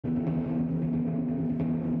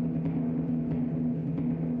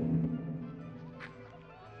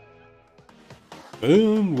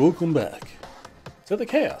And welcome back to the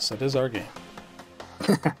chaos that is our game.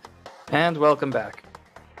 And welcome back.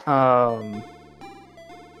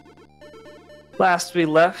 Last we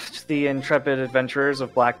left the intrepid adventurers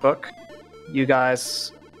of Black Book. You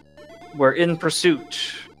guys were in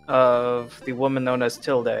pursuit of the woman known as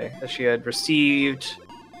Tilde, as she had received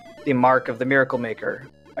the mark of the Miracle Maker,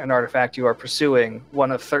 an artifact you are pursuing,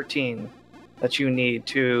 one of 13 that you need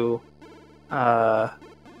to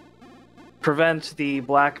prevent the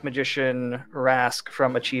Black Magician Rask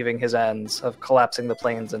from achieving his ends of collapsing the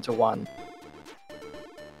plains into one.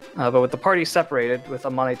 But with the party separated, with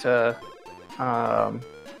Amanita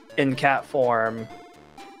in cat form,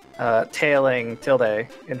 tailing Tilde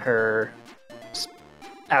in her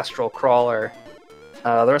astral crawler,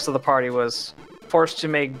 the rest of the party was forced to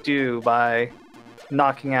make do by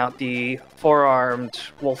knocking out the four-armed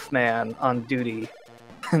wolfman on duty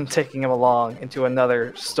and taking him along into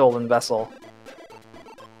another stolen vessel.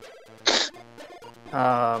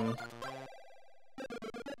 As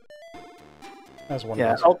one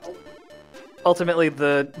Yeah. does. Ultimately,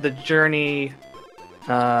 the journey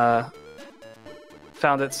found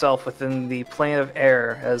itself within the plane of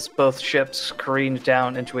air as both ships careened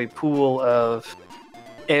down into a pool of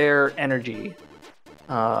air energy.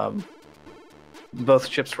 Both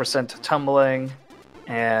ships were sent tumbling,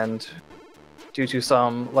 and due to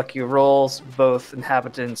some lucky rolls, both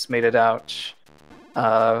inhabitants made it out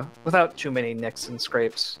without too many nicks and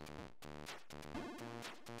scrapes.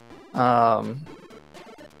 As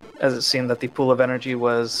it seemed that the pool of energy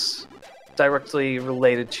was directly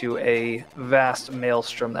related to a vast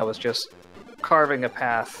maelstrom that was just carving a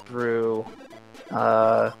path through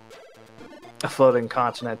a floating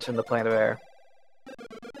continent in the plane of air.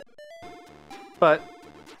 But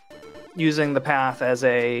using the path as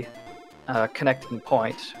a connecting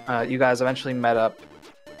point, you guys eventually met up.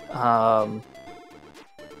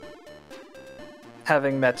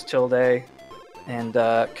 Having met Tilde and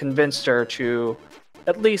convinced her to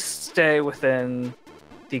at least stay within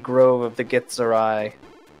the grove of the Githzerai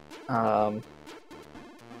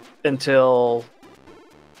until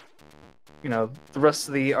the rest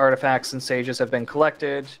of the artifacts and sages have been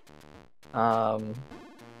collected, and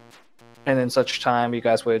in such time you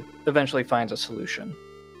guys would eventually find a solution.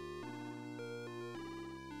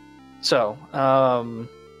 So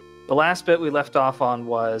the last bit we left off on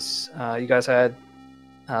was you guys had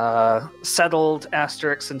settled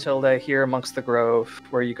Asterix and Tilde here amongst the grove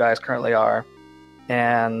where you guys currently are,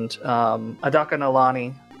 and Adaka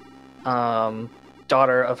Nalani,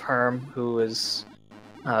 daughter of Herm, who is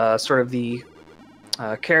sort of the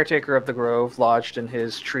caretaker of the grove, lodged in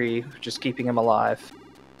his tree, just keeping him alive.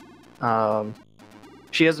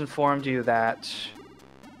 She has informed you that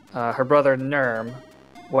her brother Nurm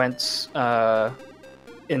went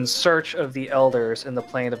in search of the elders in the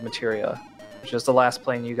plane of materia, which is the last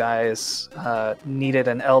plane you guys needed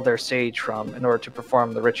an elder sage from in order to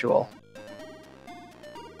perform the ritual.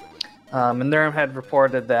 And Nurm had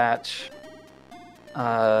reported that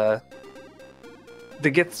the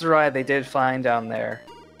Githzerai they did find down there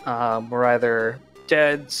were either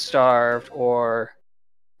dead, starved, or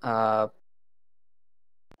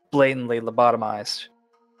blatantly lobotomized,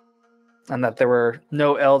 and that there were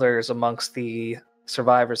no elders amongst the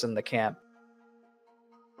survivors in the camp.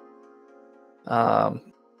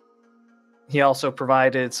 He also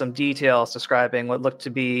provided some details describing what looked to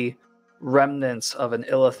be remnants of an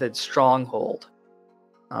Illithid stronghold,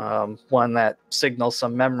 one that signals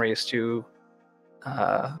some memories to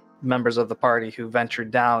members of the party who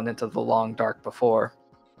ventured down into the long dark before.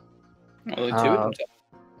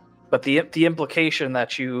 But the implication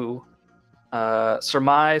that you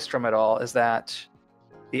surmised from it all is that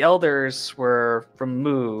the elders were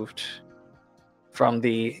removed from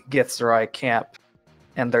the Githzerai camp,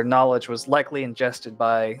 and their knowledge was likely ingested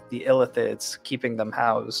by the Illithids, keeping them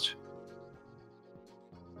housed.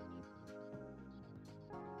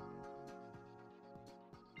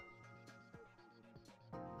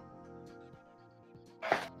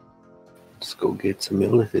 Let's go get some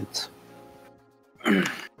Illithids. It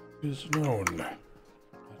is known that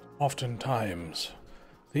oftentimes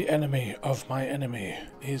the enemy of my enemy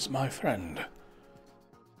is my friend.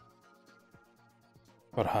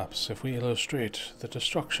 Perhaps if we illustrate the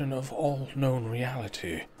destruction of all known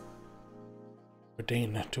reality, would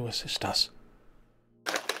deign to assist us.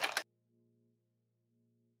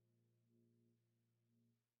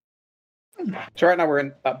 So right now we're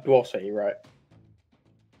in that Dwarf City, right?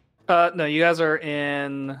 No, you guys are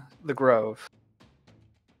in the Grove.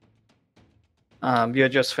 You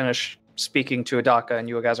had just finished speaking to Adaka, and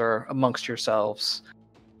you guys are amongst yourselves.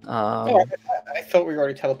 I thought we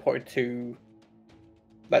already teleported to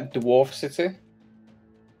That dwarf city?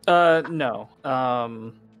 No. Are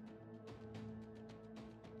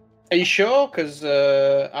you sure? Because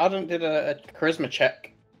Ardent did a charisma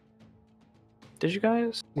check. Did you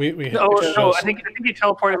guys? We No, it's no. just- I think he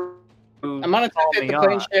teleported. Amanita did the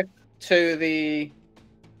plane shift to the...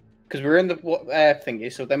 Because we were in the air thingy,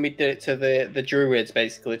 so then we did it to the druids,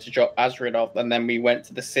 basically, to drop Azrid off, and then we went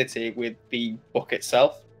to the city with the book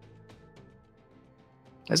itself.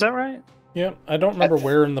 Is that right? Yeah, I don't remember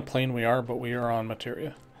where in the plane we are, but we are on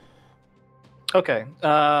materia. Okay.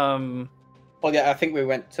 Well, yeah, I think we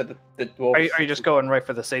went to the dwarves. Are you just going right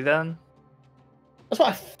for the city then? That's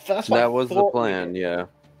what That I was the thought we plan, did. yeah.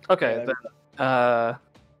 Okay. Yeah. Then,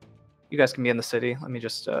 you guys can be in the city. Let me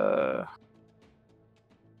just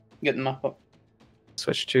Get the map up.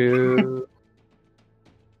 switch to.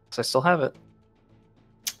 Because I still have it.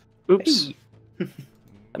 Oops. Hey.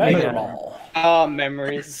 Mega Mall. Ah,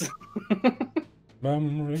 memories.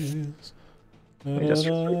 Memories. me just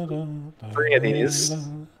 3 of these.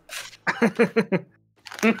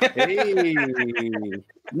 Hey!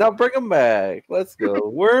 Now bring them back. Let's go.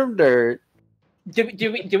 Worm dirt. do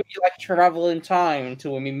we like travel in time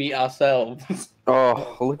until when we meet ourselves?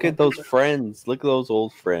 Oh, look at those friends. Look at those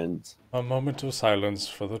old friends. A moment of silence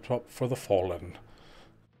for the fallen.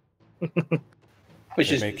 Which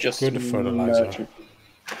They is make just good fertilizer. merchant.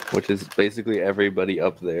 Which is basically everybody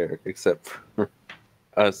up there except for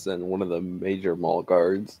us and one of the major mall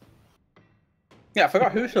guards. Yeah, I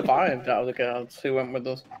forgot who survived out of the guards who went with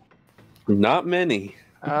us. Not many.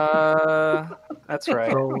 That's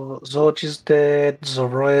right. So Zorge is dead,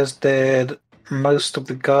 Zoroya's dead, most of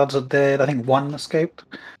the guards are dead. I think one escaped.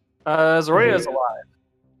 Zoraya is alive.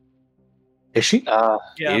 Is she? Yeah,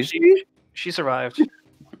 Is she? she survived.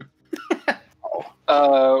 I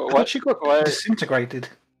thought What? she got what- disintegrated.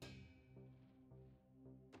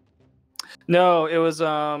 No, it was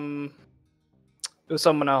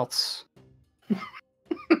someone else.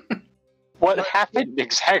 What happened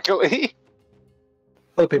exactly?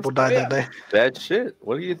 Other people died Yeah. that day. Bad shit.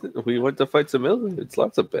 What do you think? We went to fight some aliens.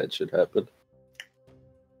 Lots of bad shit happened.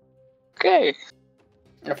 Okay.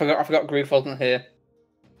 I forgot Grief wasn't here.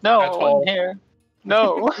 No, That's I all. wasn't here.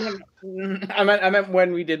 No. I meant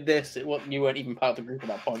when we did this, you weren't even part of the group at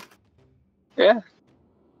that point. Yeah.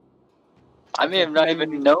 I may have not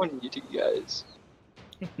even known you two guys.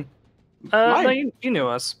 No, you knew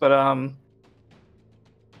us, but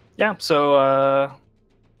yeah. So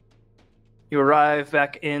you arrive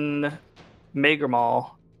back in Mager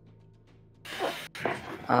Mall.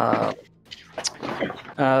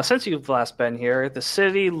 Since you've last been here, the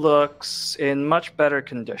city looks in much better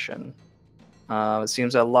condition. It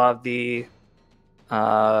seems that a lot of the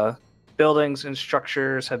buildings and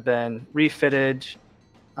structures have been refitted.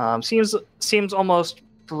 Seems almost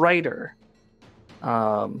brighter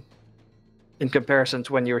in comparison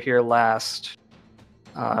to when you were here last.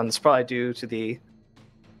 It's probably due to the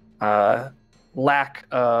lack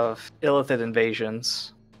of Illithid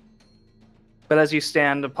invasions. But as you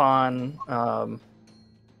stand upon a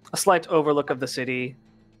slight overlook of the city,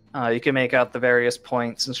 you can make out the various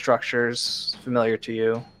points and structures familiar to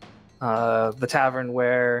you. The tavern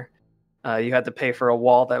where you had to pay for a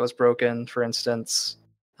wall that was broken, for instance.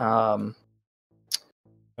 That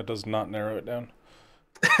does not narrow it down.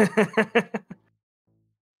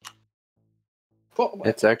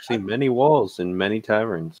 It's actually many walls in many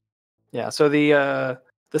taverns. Yeah, so the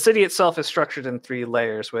city itself is structured in 3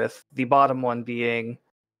 layers, with the bottom one being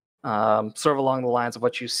sort of along the lines of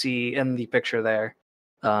what you see in the picture there.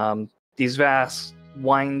 These vast,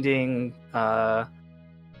 winding,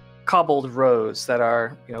 cobbled roads that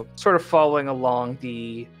are, sort of following along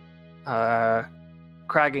the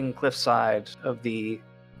cragging cliffside of the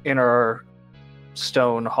inner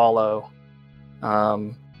stone hollow.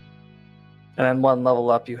 And then one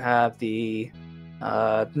level up, you have the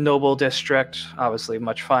noble district, obviously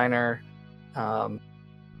much finer,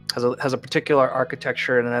 has a particular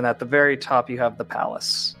architecture, and then at the very top you have the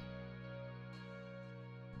palace.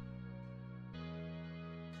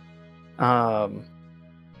 But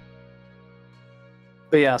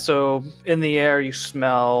yeah, so in the air you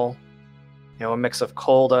smell, a mix of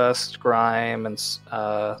coal dust, grime, and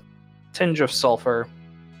tinge of sulfur.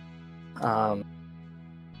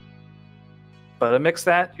 But amidst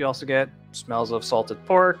that, you also get smells of salted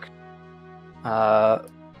pork,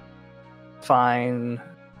 fine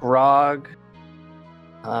grog,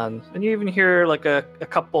 and you even hear like a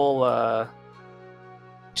couple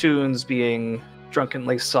tunes being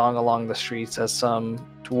drunkenly sung along the streets as some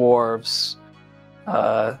dwarves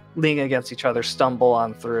leaning against each other stumble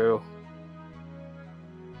on through.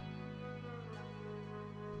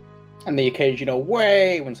 And the occasional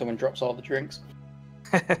way when someone drops all the drinks.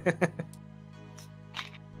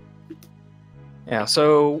 Yeah,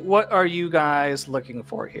 so what are you guys looking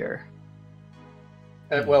for here?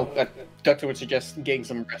 Doctor would suggest getting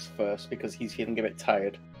some rest first because he's feeling a bit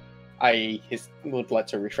tired. I would like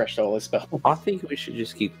to refresh all his spells. I think we should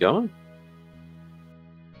just keep going.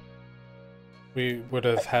 We would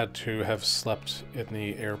have had to have slept in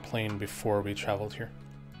the airplane before we traveled here.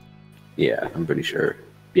 Yeah, I'm pretty sure.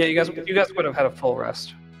 Yeah, you guys would have had a full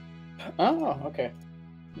rest. Oh, okay.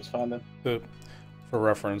 That's fine then. For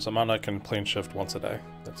reference, Amanda can plane shift once a day.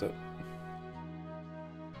 That's it.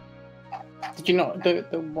 Did you not do it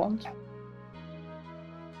the once?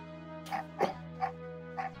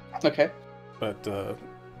 Okay. But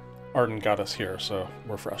Arden got us here, so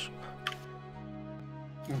we're fresh.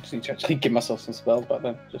 I just need to actually give myself some spells back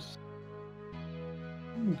then. Just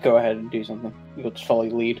go ahead and do something. You'll just follow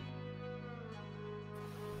your lead.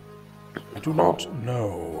 I do not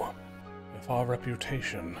know if our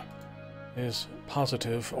reputation is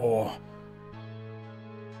positive or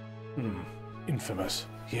infamous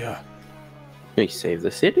here. We save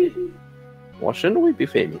the city. Why shouldn't we be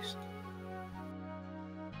famous?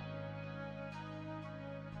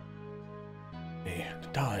 We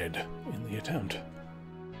died in the attempt.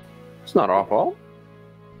 It's not our fault.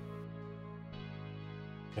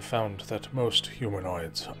 I found that most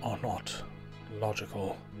humanoids are not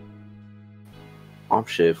logical. I'm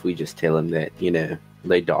sure if we just tell them that,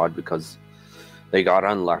 they died because they got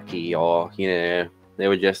unlucky or, they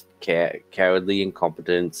were just cowardly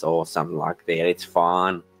incompetence or something like that, it's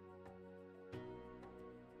fine.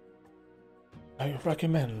 I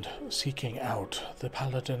recommend seeking out the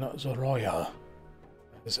Paladin Zoroya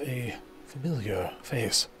as a familiar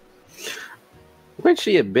face. Wasn't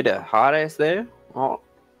she a bit of hard ass there? Oh,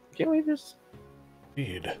 can we just...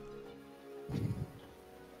 Indeed.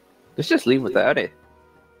 Let's just leave without it.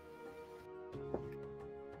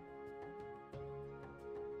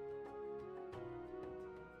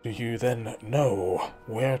 Do you then know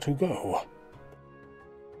where to go?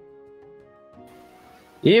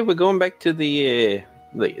 Yeah, we're going back to the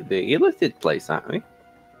illithid place, aren't we?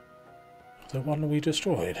 The one we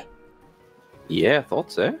destroyed. Yeah, I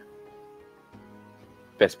thought so.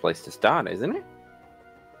 Best place to start, isn't it?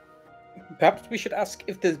 Perhaps we should ask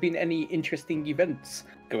if there's been any interesting events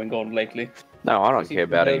going on lately. No, I don't care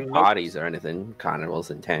about any parties or anything.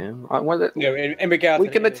 Carnivals in town. In regard we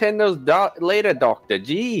can attend those later, Doctor.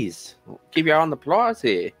 Jeez. Keep your eye on the prize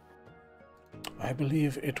here. I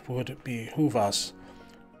believe it would behoove us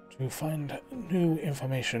to find new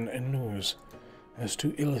information and news as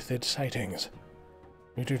to illithid sightings.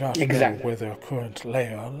 We do not know where their current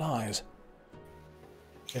lair lies.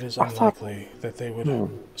 It is unlikely that they would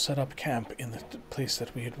set up camp in the place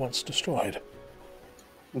that we had once destroyed.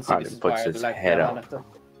 Arden puts his head up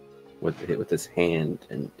with his hand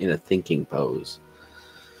and in a thinking pose.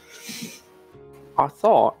 I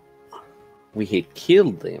thought we had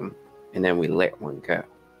killed them and then we let one go.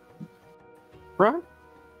 Right?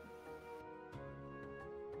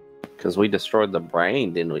 Because we destroyed the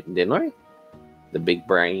brain, didn't we? The big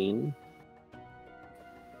brain.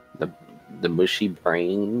 The mushy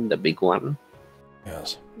brain, the big one.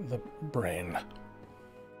 Yes, the brain.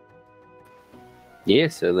 Yeah,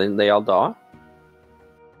 so then they all die.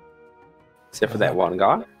 Except for that one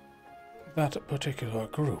guy. That particular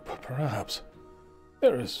group, perhaps.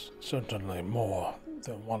 There is certainly more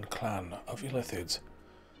than one clan of illithids.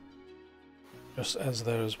 Just as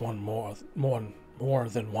there is more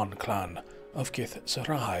than one clan of Gith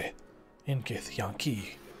Sarai in Gith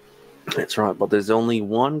Yankee. That's right, but there's only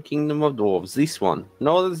one kingdom of dwarves. This one.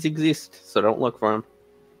 No others exist, so don't look for them.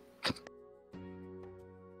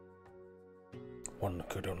 One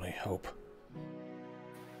could only hope.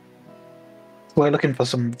 We're looking for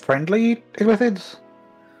some friendly illithids?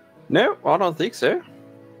 No, I don't think so.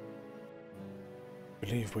 I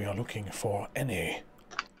believe we are looking for any.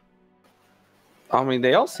 I mean,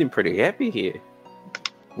 they all seem pretty happy here.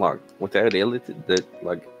 Like, without illithid,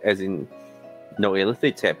 as in, no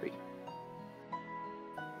illithids happy.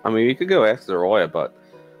 I mean, we could go ask Zoroya, but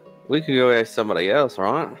we could go ask somebody else,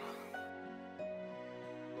 right?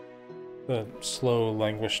 The slow,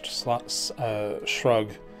 languished shrug.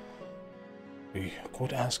 We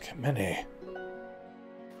could ask many.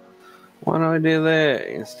 Why don't I do that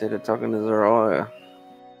instead of talking to Zoroya?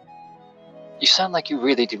 You sound like you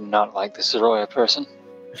really do not like this Zoroya person.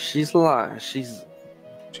 She is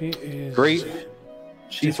great.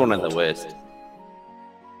 She's one of the worst.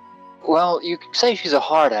 Well, you could say she's a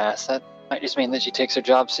hard ass. That might just mean that she takes her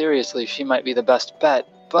job seriously. She might be the best bet,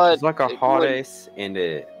 but she's like a hard ass and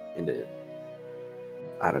a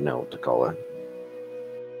I don't know what to call it.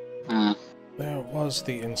 There was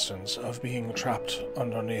the instance of being trapped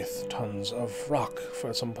underneath tons of rock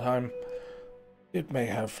for some time. It may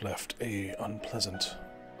have left a unpleasant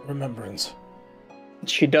remembrance.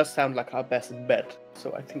 She does sound like our best bet,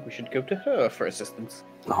 so I think we should go to her for assistance.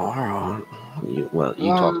 All right. You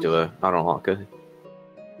talk to her. I don't like her.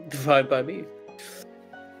 Fine by me.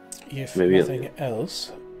 If Maybe nothing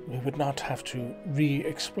else, we would not have to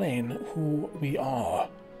re-explain who we are.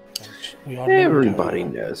 We are Everybody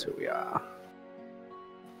knows who we are.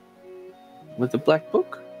 With the black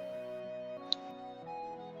book?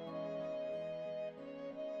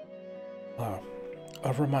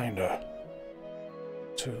 A reminder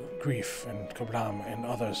to Grief and Kabram and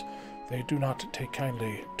others. They do not take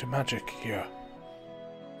kindly to magic here.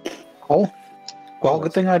 Oh, well,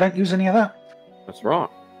 good thing I don't use any of that. That's right.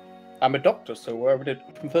 I'm a doctor, so why would it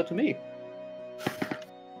confer to me?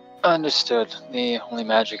 Understood. The only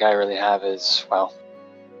magic I really have is, well,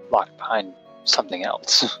 locked behind something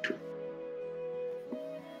else.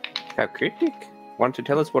 How cryptic. Why don't you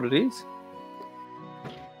tell us what it is?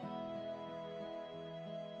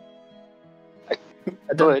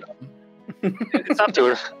 But It's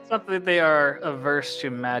not that they are averse to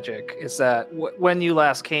magic. It's that when you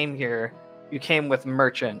last came here, you came with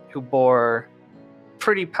Merchant, who bore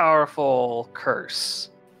pretty powerful curse,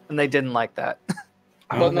 and they didn't like that.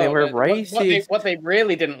 They were racist. What they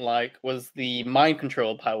really didn't like was the mind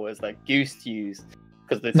control powers that Goose used.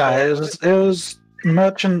 Because it was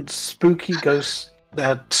merchant, spooky ghost,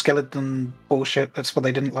 skeleton bullshit. That's what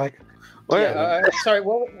they didn't like. Sorry,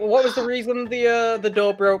 what was the reason the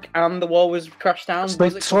door broke and the wall was crashed down? They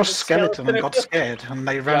saw a skeleton and got scared, and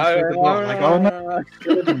they ran through the wall like, oh no,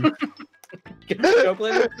 skeleton.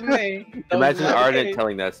 Imagine Arden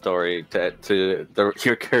telling that story to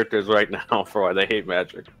your characters right now for why they hate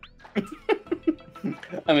magic.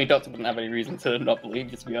 I mean, Doctor wouldn't have any reason to not believe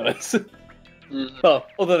you, to be honest. Well,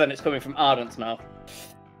 other than it's coming from Ardent's mouth.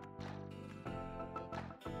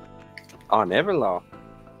 I never laugh.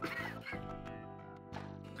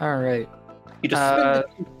 All right. You just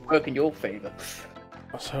work in your favor.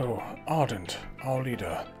 So, Ardent, our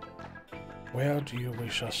leader, where do you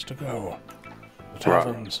wish us to go? The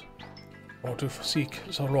taverns, or to seek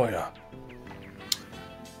Zoroya?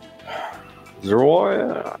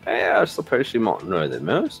 Zoroya? Yeah, I suppose she might know the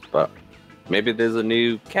most, but maybe there's a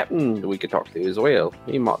new captain we could talk to as well.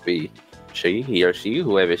 He might be he or she,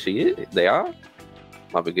 whoever they are.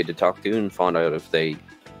 Might be good to talk to and find out if they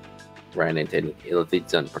ran into any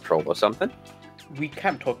illithids on patrol or something. We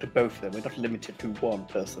can talk to both of them. We're not limited to one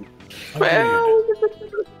person. Well,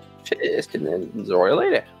 just and then Zoroya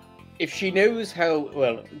later. If she knows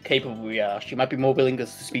how capable we are, she might be more willing to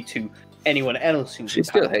speak to anyone else who. She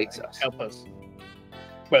still hates us. Help us.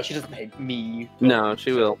 Well, she doesn't hate me. No,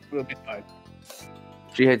 she will. We'll be fine.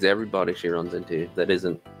 She hates everybody she runs into. That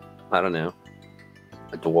isn't, I don't know,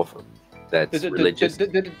 a dwarf. That's religious.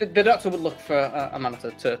 The doctor would look for a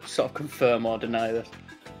monitor to sort of confirm or deny this.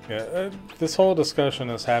 Yeah, this whole discussion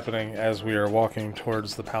is happening as we are walking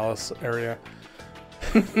towards the palace area.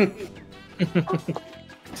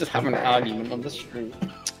 Just having an argument on the street.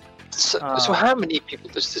 So how many people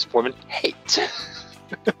does this woman hate?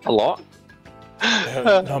 A lot.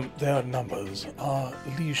 Their numbers are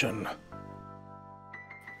legion.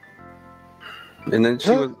 And then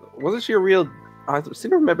wasn't she a real... I seem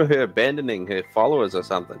to remember her abandoning her followers or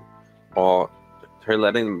something, or her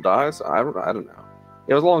letting them die. So I don't know.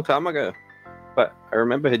 It was a long time ago, but I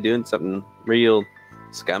remember her doing something real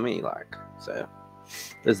scummy, like. So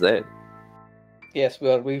there's that. Yes,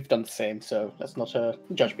 well, we've done the same, so let's not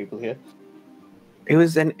judge people here. It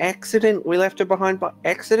was an accident. We left her behind by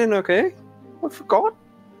accident. Okay, I forgot.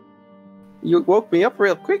 You woke me up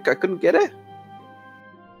real quick. I couldn't get her.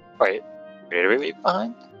 Wait, where did we leave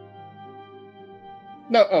behind?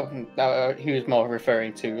 No, he was more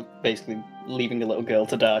referring to basically leaving a little girl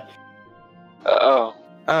to die. Oh,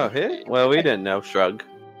 hey? Well, we didn't know. Shrug.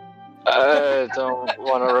 Don't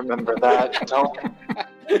want to remember that.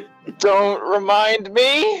 Don't remind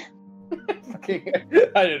me.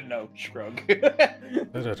 I didn't know. Shrug.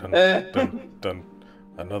 Dun.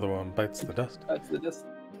 Another one bites the dust. That's the dust.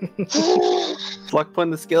 It's like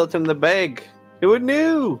putting the skeleton in the bag. Who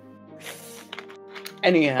knew?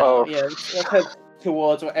 Anyhow, let's head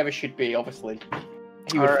towards whatever should be, obviously.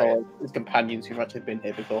 He would follow his companions who've actually been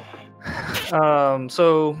here before.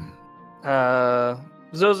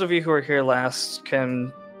 Those of you who were here last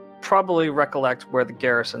can probably recollect where the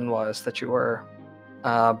garrison was that you were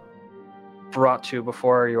brought to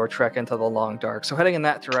before your trek into the Long Dark. So heading in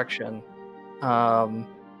that direction, you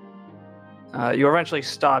eventually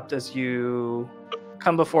stopped as you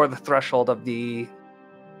come before the threshold of the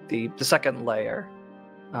second layer,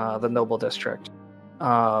 the noble district.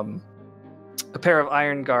 A pair of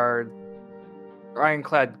ironclad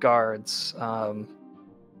guards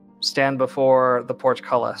stand before the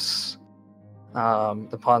portcullis.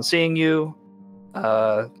 Upon seeing you,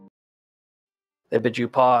 they bid you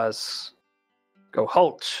pause. Go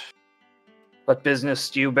halt. What business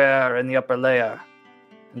do you bear in the upper layer?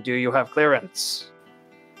 And do you have clearance?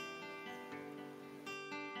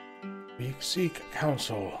 We seek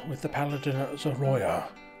counsel with the Paladin Zoroya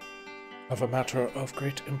of a matter of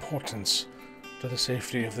great importance to the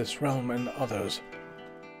safety of this realm and others.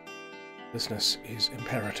 Business is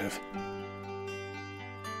imperative.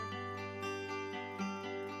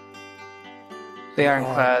 The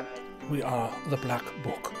ironclad. We are the Black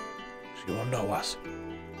Book. You will know us.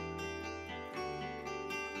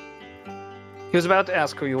 He was about to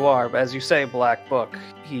ask who you are, but as you say Black Book,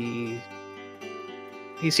 he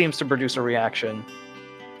seems to produce a reaction.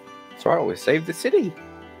 That's right, we saved the city.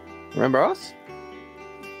 Remember us?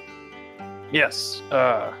 Yes,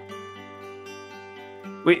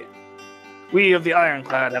 we of the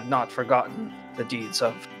Ironclad have not forgotten the deeds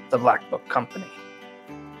of the Black Book Company.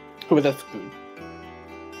 Who are the food?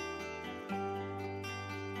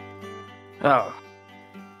 Oh.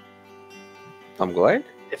 I'm glad.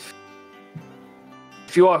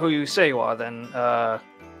 If you are who you say you are, then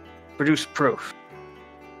produce proof.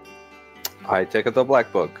 I take out the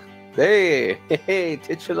Black Book. Hey,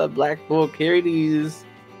 titular Black Book, here it is.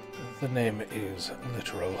 The name is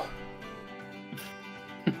literal.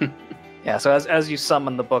 Yeah, so as you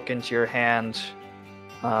summon the book into your hand,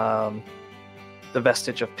 the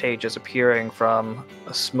vestige of pages appearing from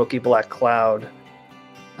a smoky black cloud.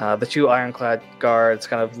 The two ironclad guards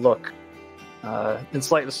kind of look in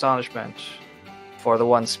slight astonishment, for the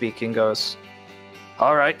one speaking goes,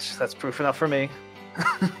 "All right, that's proof enough for me."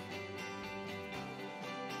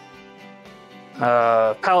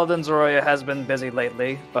 Paladin Zoroya has been busy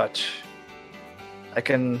lately, but I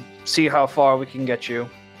can see how far we can get you.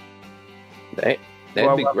 That'd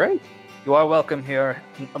be great. You are welcome here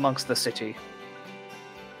amongst the city.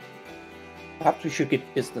 Perhaps we should get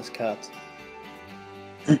business cards.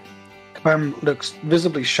 Clem looks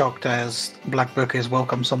visibly shocked as Black Book is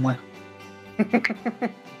welcome somewhere.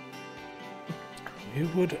 You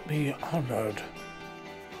would be honored.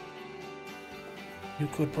 You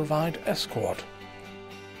could provide escort.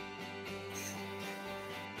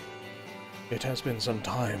 It has been some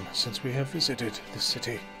time since we have visited this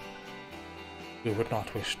city. We would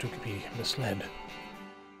not wish to be misled.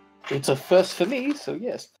 It's a first for me, so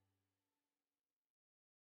yes.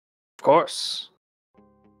 Of course.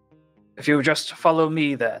 If you just follow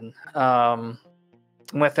me, then.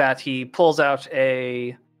 With that, he pulls out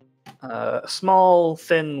a small,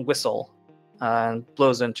 thin whistle and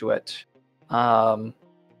blows into it. Mana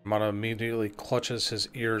immediately clutches his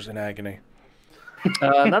ears in agony.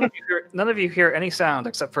 None of you hear any sound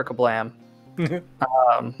except for kablam.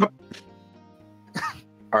 Kablam!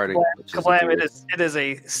 It is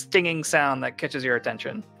a stinging sound that catches your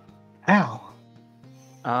attention. Ow!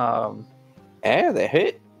 That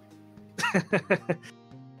hit.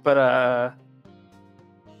 But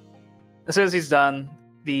as soon as he's done,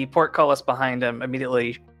 the portcullis behind him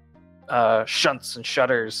immediately shunts and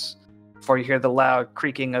shudders before you hear the loud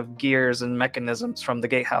creaking of gears and mechanisms from the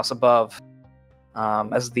gatehouse above,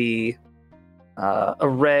 as the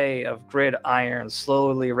array of grid iron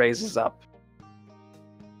slowly raises up.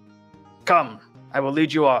 Come, I will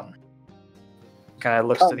lead you on. Kind of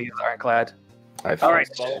looks to the ironclad. All right,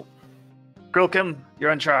 Grilkim,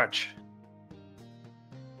 you're in charge.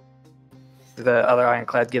 The other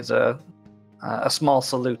ironclad gives a small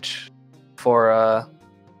salute for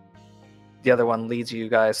the other one leads you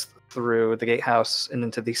guys through the gatehouse and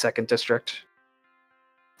into the second district.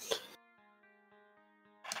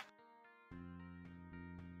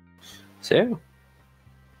 So,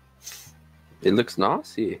 it looks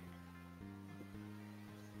nice here.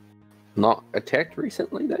 Not attacked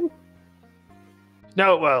recently, then?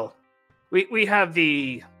 No, well, we have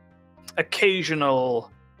the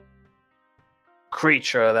occasional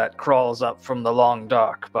creature that crawls up from the long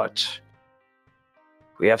dark, but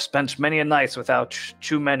we have spent many a nights without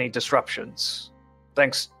too many disruptions.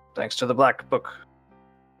 Thanks to the Black Book.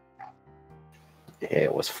 Yeah,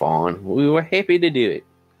 it was fun. We were happy to do it.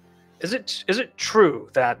 Is it true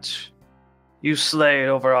that you slayed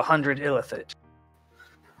over 100 Illithid?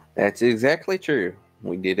 That's exactly true.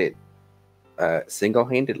 We did it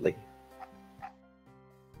single-handedly.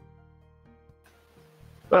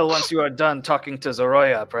 Well, once you are done talking to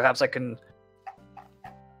Zoroya, perhaps I can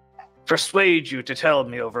persuade you to tell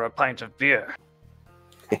me over a pint of beer.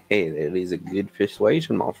 Hey, that is a good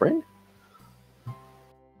persuasion, my friend.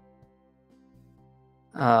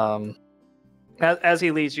 As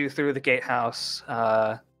he leads you through the gatehouse,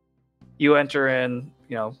 you enter in,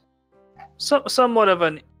 somewhat of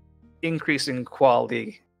an increasing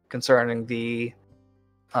quality concerning the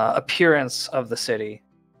appearance of the city.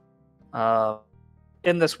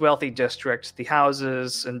 In this wealthy district, the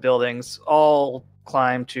houses and buildings all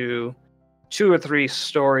climb to 2 or 3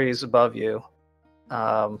 stories above you.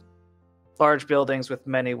 Large buildings with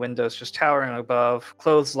many windows just towering above,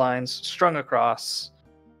 clotheslines strung across.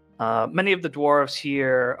 Many of the dwarves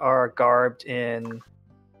here are garbed in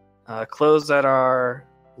clothes that are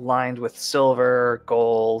lined with silver,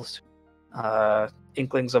 gold,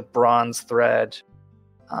 inklings of bronze thread.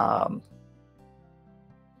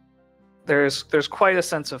 There's quite a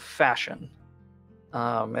sense of fashion.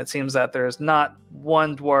 It seems that there's not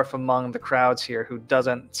one dwarf among the crowds here who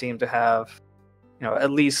doesn't seem to have,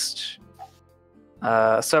 at least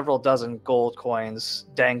several dozen gold coins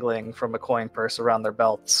dangling from a coin purse around their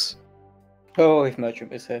belts. Oh, if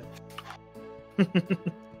merchant was here.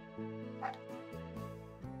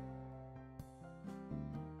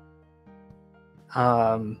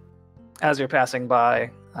 As you're passing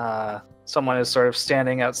by, someone is sort of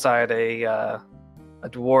standing outside a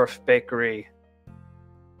dwarf bakery.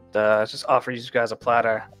 Just offer you guys a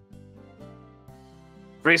platter.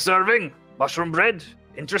 Free serving, mushroom bread.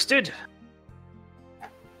 Interested?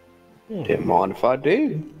 Don't mind if I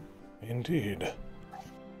do. Indeed.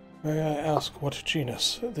 May I ask what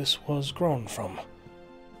genus this was grown from?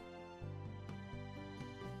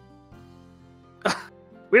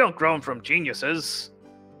 We don't grow them from geniuses.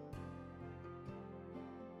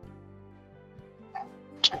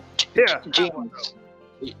 Here. Genius.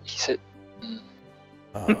 He said.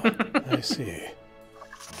 Ah, I see.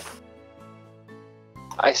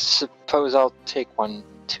 I suppose I'll take one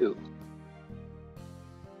too.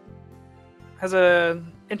 Has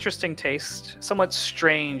an interesting taste, somewhat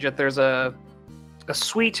strange. That there's a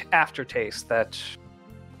sweet aftertaste that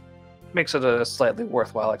makes it a slightly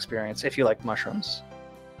worthwhile experience if you like mushrooms.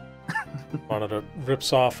 Monita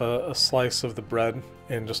rips off a slice of the bread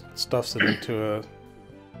and just stuffs it into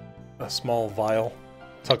a small vial,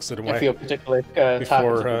 tucks it away. I feel particularly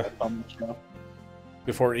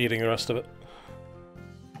before eating the rest of it.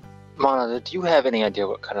 Monita, do you have any idea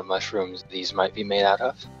what kind of mushrooms these might be made out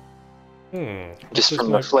of? Just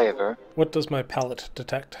from the flavor. What does my palate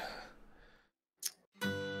detect?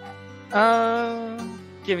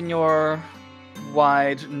 Given your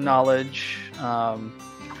wide knowledge,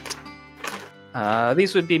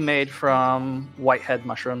 these would be made from whitehead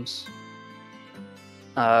mushrooms.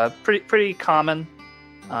 Pretty common.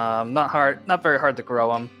 Not very hard to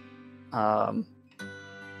grow them.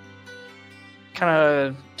 Kind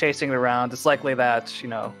of tasting it around, it's likely that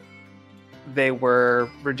they were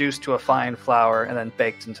reduced to a fine flour and then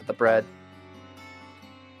baked into the bread.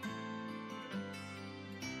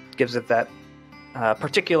 Gives it that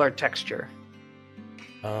particular texture.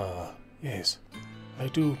 Ah, yes. I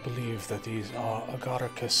do believe that these are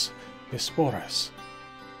Agaricus bisporus.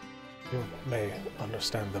 You may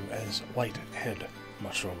understand them as whitehead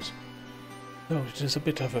mushrooms. Though it is a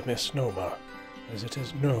bit of a misnomer, as it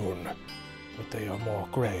is known that they are more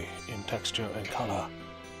grey in texture and colour.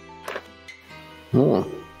 I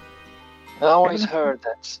always heard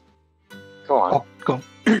that. Go on. Oh, go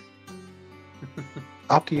on.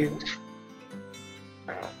 After you.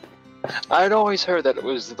 I'd always heard that it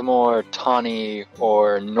was the more tawny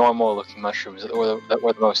or normal-looking mushrooms that were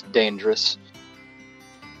the most dangerous.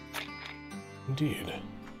 Indeed.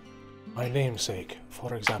 My namesake,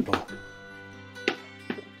 for example.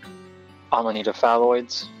 Amanita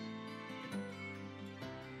phalloids.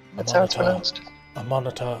 That's how it's pronounced.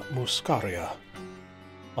 Amanita muscaria,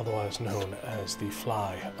 otherwise known as the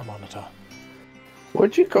fly Amanita.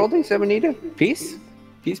 What'd you call these, Amanita? Peace?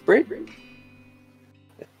 Peace bread?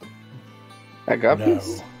 I got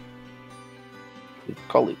peace.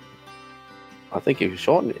 Call it. I think if you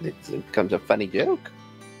shorten it, it becomes a funny joke.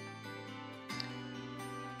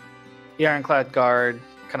 The ironclad guard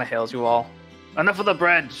kind of hails you all. Enough of the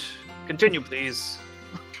bread. Continue, please.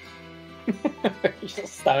 He's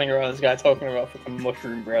just standing around this guy talking about fucking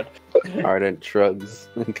mushroom bread. Ardent shrugs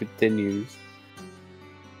and continues.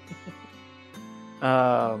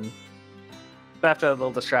 After a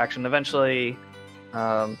little distraction, eventually,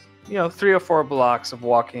 3 or 4 blocks of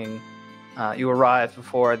walking, you arrive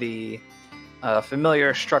before the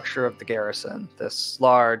familiar structure of the garrison. This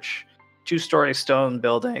large 2-story stone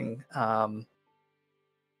building,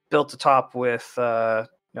 built atop with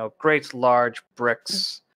great large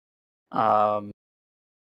bricks.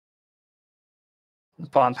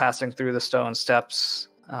 Upon passing through the stone steps,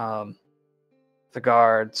 the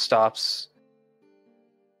guard stops.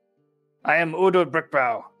 I am Udo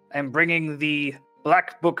Brickbrow. I am bringing the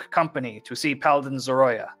Black Book Company to see Paladin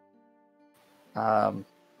Zoroya. And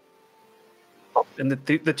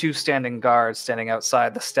the two standing guards standing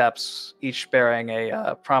outside the steps, each bearing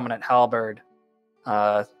a prominent halberd,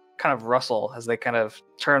 kind of rustle as they kind of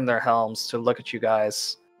turn their helms to look at you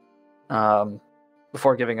guys,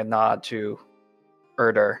 before giving a nod to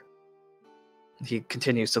Erder. He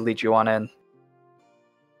continues to lead you on in.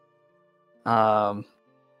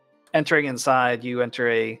 Entering inside, you enter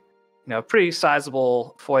a pretty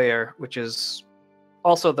sizable foyer, which is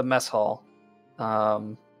also the mess hall.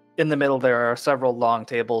 In the middle, there are several long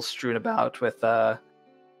tables strewn about with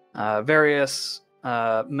various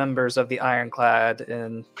members of the Ironclad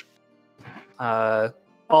in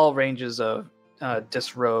all ranges of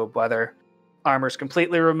disrobe, whether armor's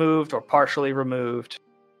completely removed or partially removed,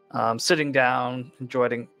 sitting down,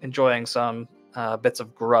 enjoying some bits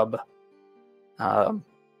of grub.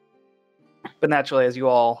 But naturally, as you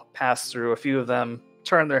all pass through, a few of them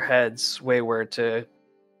turn their heads wayward to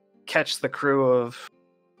catch the crew of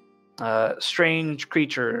strange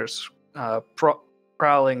creatures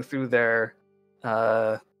prowling through their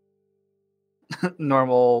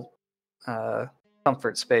normal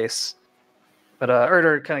comfort space. But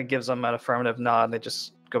Erder kind of gives them an affirmative nod, and they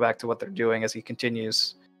just go back to what they're doing as he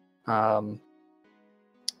continues.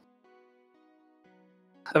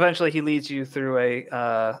 Eventually, he leads you through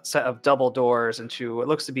a set of double doors into what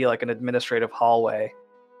looks to be like an administrative hallway,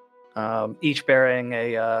 each bearing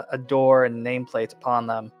a door and nameplate upon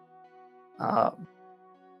them.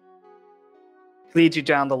 Leads you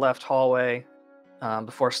down the left hallway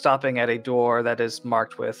before stopping at a door that is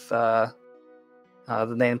marked with the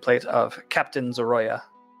nameplate of Captain Zoroya.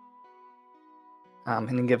 And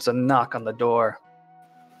he gives a knock on the door.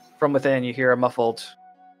 From within, you hear a muffled,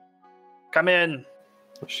 "Come in."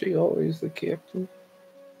 Was she always the captain?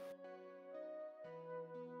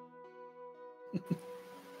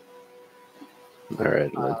 All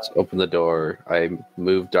right, let's open the door. I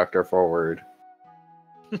move Doctor forward.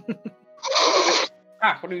 What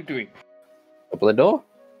are you doing? Open the door?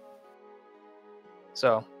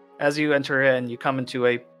 So, as you enter in, you come into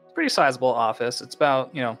a pretty sizable office. It's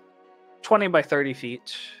about, 20 by 30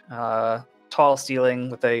 feet. Tall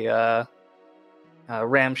ceiling with a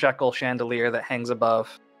ramshackle chandelier that hangs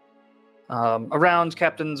above. Around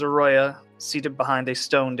Captain Zoroya, seated behind a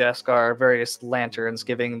stone desk, are various lanterns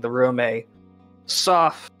giving the room a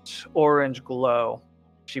soft orange glow.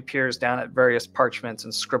 She peers down at various parchments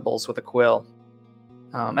and scribbles with a quill.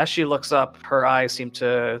 As she looks up, her eyes seem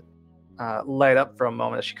to light up for a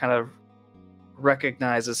moment as she kind of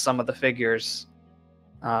recognizes some of the figures,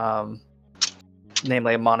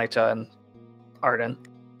 namely Monita and Arden.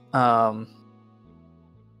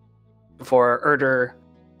 Before Erder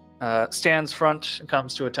stands front and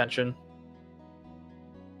comes to attention.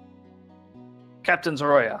 Captain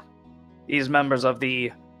Zoroya, these members of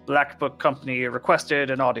the Black Book Company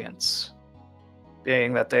requested an audience.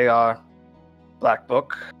 Being that they are Black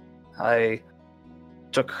Book, I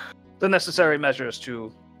took the necessary measures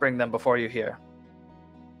to bring them before you here.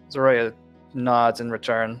 Zoroya nods in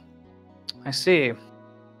return. I see.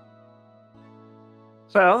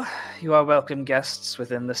 Well, you are welcome guests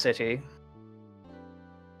within the city.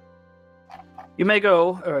 You may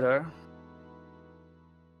go, Erder.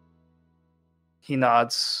 He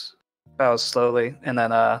nods, bows slowly, and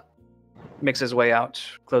then makes his way out,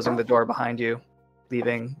 closing the door behind you,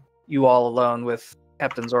 leaving you all alone with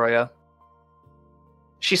Captain Zoroya.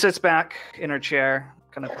 She sits back in her chair,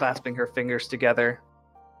 kind of clasping her fingers together,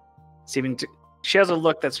 seeming to... She has a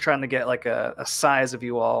look that's trying to get like a size of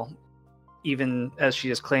you all, even as she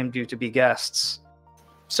has claimed you to be guests.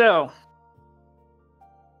 So,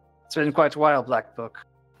 it's been quite a while, Black Book,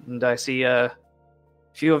 and I see a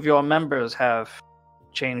few of your members have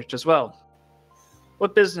changed as well.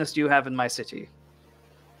 What business do you have in my city?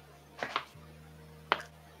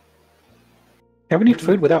 Have any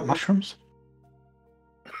food without mushrooms?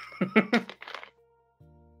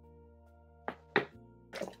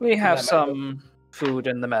 We have some food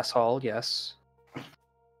in the mess hall, yes.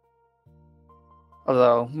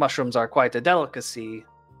 Although mushrooms are quite a delicacy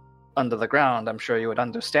under the ground, I'm sure you would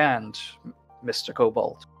understand, Mr.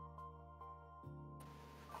 Kobold.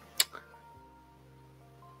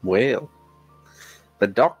 Well, the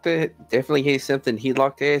doctor definitely has something he'd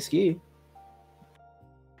like to ask you.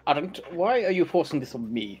 Why are you forcing this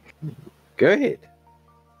on me? Go ahead.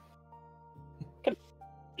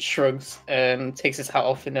 shrugs and takes his hat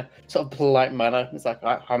off in a sort of polite manner. He's like,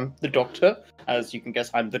 I'm the doctor. As you can guess,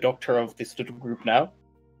 I'm the doctor of this little group now.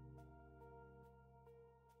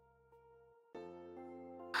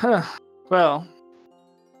 Huh. Well,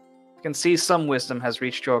 I can see some wisdom has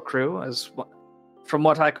reached your crew, as from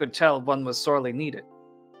what I could tell, one was sorely needed.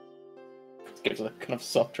 Gives a kind of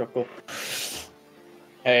soft chuckle.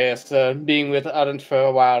 Yes, being with Adam for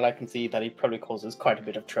a while, I can see that he probably causes quite a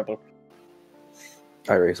bit of trouble.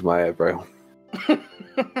 I raise my eyebrow.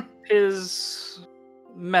 His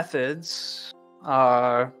methods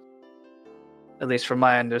are, at least from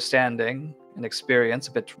my understanding and experience,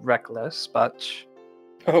 a bit reckless, but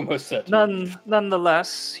Almost certainly.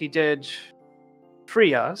 Nonetheless, he did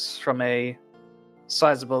free us from a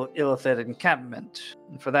sizable Illithid encampment,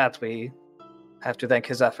 and for that we have to thank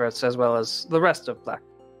his efforts as well as the rest of Black.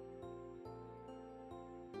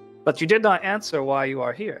 But you did not answer why you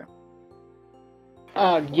are here.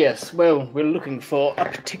 Yes, well, we're looking for a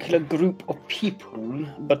particular group of people,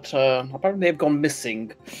 but apparently they've gone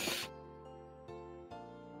missing.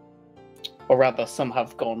 Or rather, some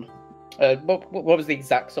have gone. What was the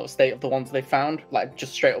exact sort of state of the ones they found? Like,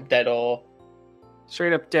 just straight up dead or...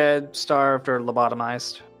 Straight up dead, starved, or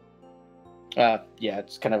lobotomized. Yeah,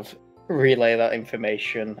 just kind of relay that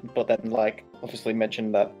information, but then, like, obviously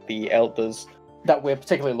mention that the elders that we're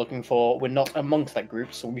particularly looking for were not amongst that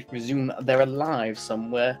group, so we presume they're alive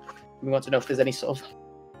somewhere. We want to know if there's any sort of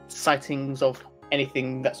sightings of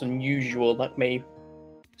anything that's unusual that may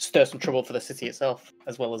stir some trouble for the city itself,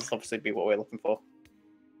 as well as obviously be what we're looking for.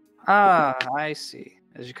 Ah, I see.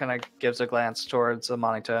 As you kind of gives a glance towards the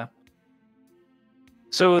monitor.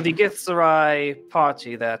 So the Githzerai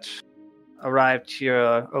party that arrived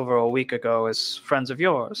here over a week ago is friends of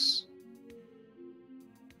yours?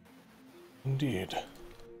 Indeed.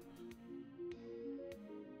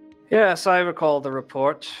 Yes, I recall the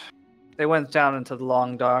report. They went down into the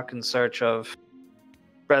long dark in search of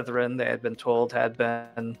brethren they had been told had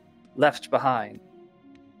been left behind.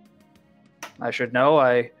 I should know,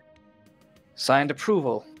 I signed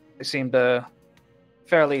approval. They seemed a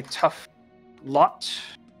fairly tough lot.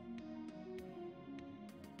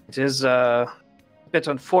 It is a bit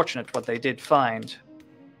unfortunate what they did find.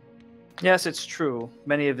 Yes, it's true.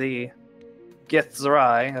 Many of the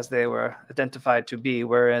Githzerai, as they were identified to be,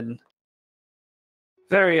 were in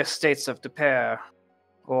various states of despair,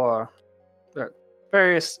 or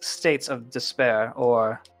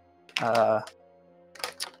a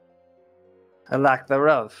lack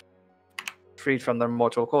thereof, freed from their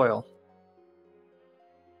mortal coil.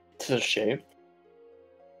 It's a shame.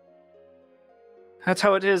 That's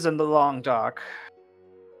how it is in the long dark.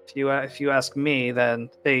 If you ask me, then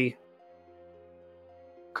they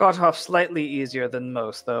got off slightly easier than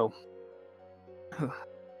most, though.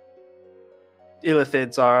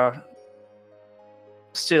 Illithids are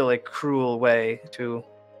still a cruel way to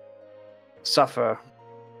suffer.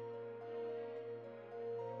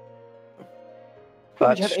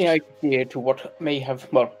 But do you have any idea to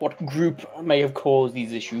what group may have caused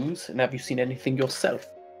these issues, and have you seen anything yourself?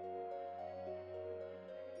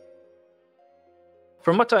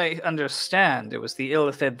 From what I understand, it was the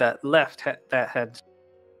Illithid that left that had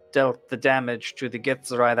dealt the damage to the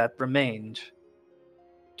Githzerai that remained.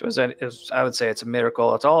 I would say it's a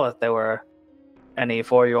miracle at all that there were any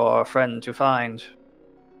for your friend to find.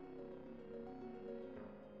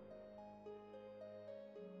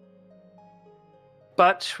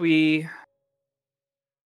 But we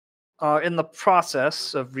are in the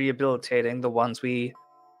process of rehabilitating the ones we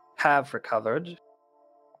have recovered.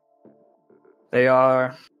 They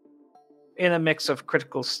are in a mix of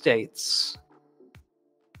critical states.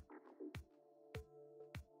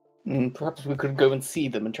 Perhaps we could go and see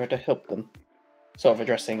them and try to help them. Sort of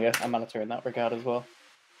addressing a monitor in that regard as well.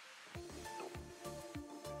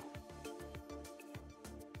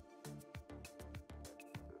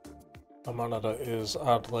 Amanada is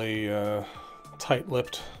oddly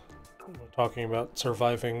tight-lipped. We're talking about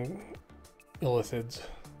surviving illithids.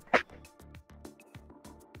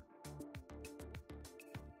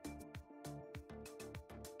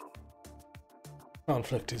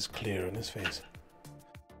 Conflict is clear in his face.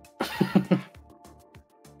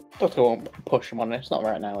 Doctor won't push him on it. It's not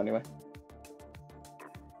right now, anyway.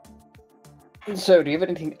 So, do you have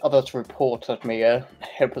anything other to report that may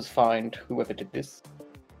help us find whoever did this?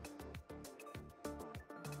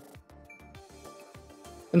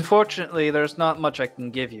 Unfortunately, there's not much I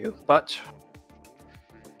can give you, but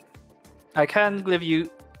I can give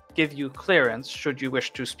you clearance should you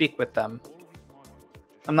wish to speak with them.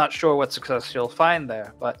 I'm not sure what success you'll find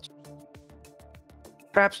there, but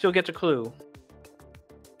perhaps you'll get a clue.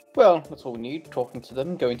 Well, that's all we need. Talking to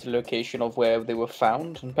them, going to the location of where they were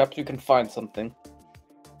found, and perhaps we can find something.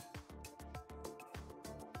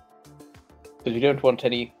 Because we don't want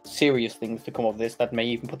any serious things to come of this that may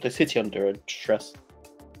even put the city under stress.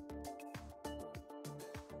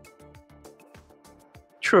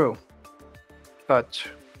 True. But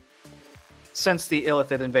since the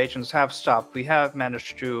Illithid invasions have stopped, we have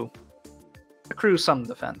managed to accrue some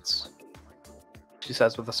defense, she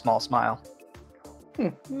says with a small smile.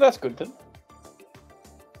 That's good then.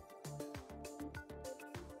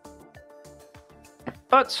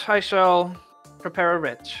 But I shall prepare a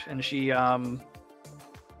writ, and she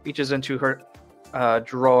reaches into her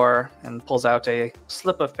drawer and pulls out a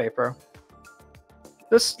slip of paper.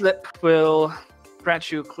 This slip will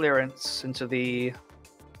grant you clearance into the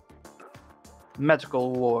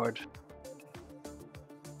medical ward.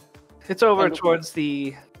 It's over towards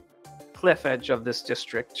the cliff edge of this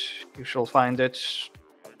district. You shall find it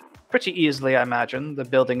pretty easily, I imagine. The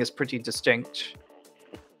building is pretty distinct.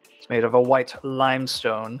 It's made of a white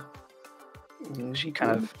limestone. She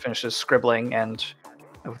kind of finishes scribbling, and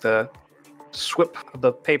with a swip of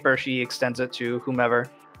the paper, she extends it to whomever.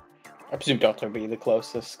 I presume Doctor will be the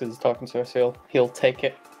closest because he's talking to us, so he'll take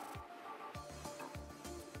it.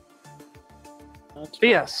 But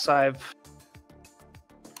yes, I've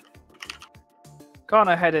gone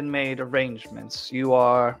ahead and made arrangements. You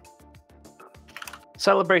are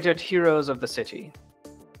celebrated heroes of the city.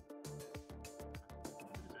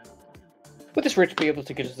 Would this writ be able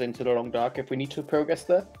to get us into the Long Dark if we need to progress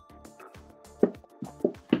there?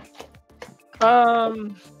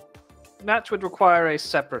 That would require a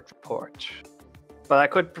separate report, but I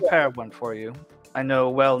could prepare one for you. I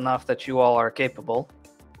know well enough that you all are capable.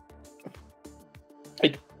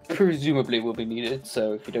 It presumably will be needed,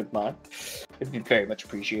 so if you don't mind, it'd be very much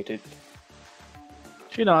appreciated.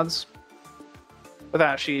 She nods. With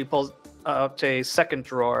that, she pulls out a second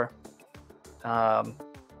drawer,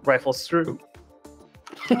 rifles through.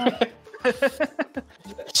 Rifles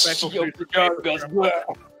through the jar.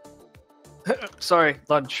 Sorry,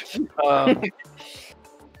 lunch.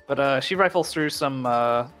 But she rifles through some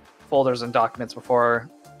folders and documents before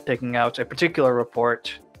taking out a particular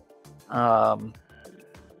report and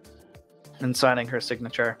signing her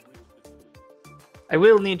signature. I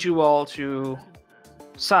will need you all to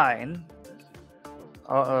sign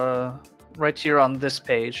right here on this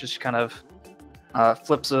page. She kind of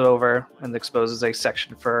flips it over and exposes a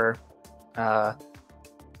section for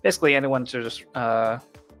basically anyone to just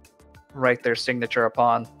write their signature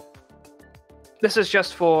upon. This is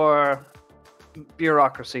just for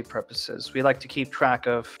bureaucracy purposes. We like to keep track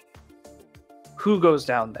of who goes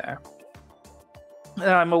down there. And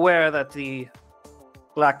I'm aware that the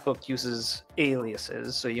Black Book uses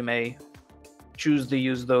aliases, so you may choose to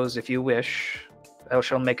use those if you wish. I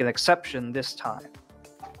shall make an exception this time.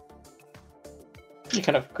 You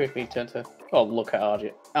kind of quickly turn to, look at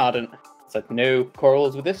Ardent. It's like, no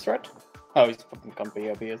quarrels with this threat? Oh, he's fucking gone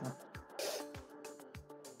BOB, isn't he?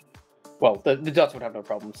 Well, the Dots would have no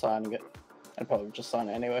problem signing it. I'd probably just sign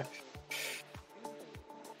it anyway.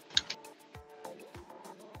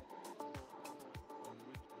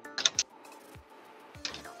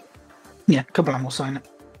 Yeah, Kablam will sign it.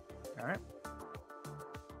 Alright.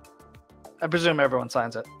 I presume everyone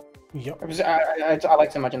signs it. Yep. I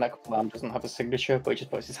like to imagine that Kablam doesn't have a signature, but he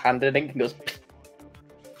just puts his hand in ink and goes...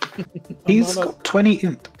 He's got 20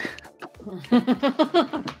 int.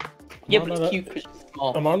 Yeah, but it's cute because it's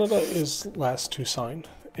small. Amanada is last to sign,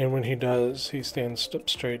 and when he does, he stands up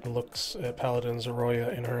straight and looks at Paladin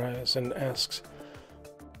Zeroya in her eyes and asks,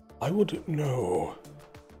 I would know,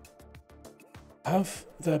 have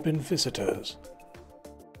there been visitors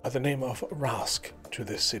by the name of Rask to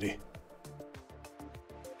this city?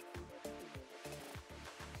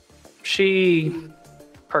 She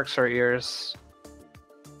perks her ears.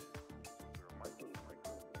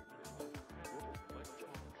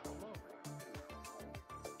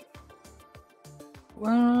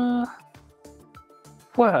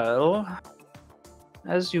 Well,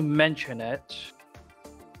 as you mention it,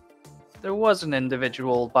 there was an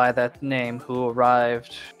individual by that name who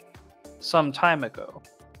arrived some time ago.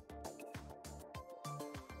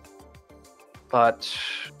 But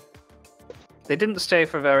they didn't stay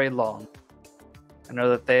for very long. I know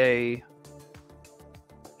that they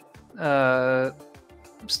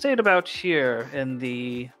stayed about here in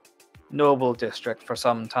the Noble District for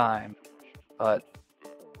some time, but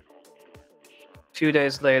a few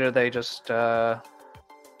days later they just they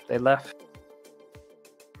left.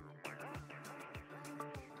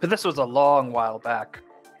 But this was a long while back.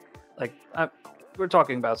 Like, we're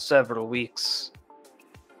talking about several weeks.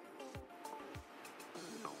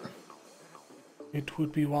 It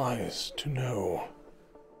would be wise to know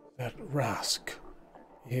that Rask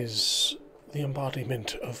is the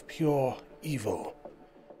embodiment of pure evil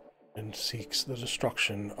and seeks the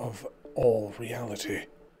destruction of all reality.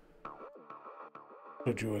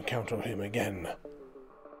 Should you encounter him again,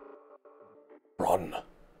 run.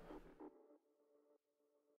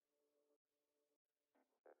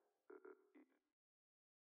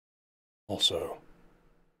 Also,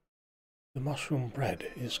 the mushroom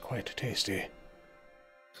bread is quite tasty.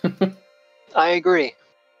 I agree.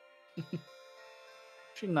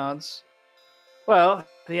 She nods. Well,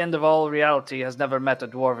 the end of all reality has never met a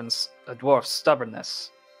dwarf's stubbornness.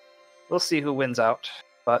 We'll see who wins out,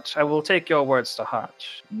 but I will take your words to heart.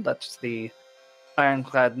 Let the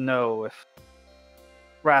Ironclad know if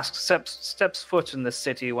Rask steps foot in this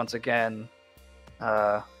city once again.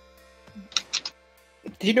 Do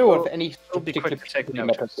you know of any We'll be quick to take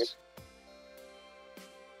notice.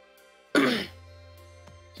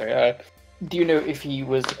 Sorry, do you know if he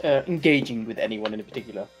was engaging with anyone in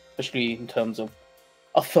particular, especially in terms of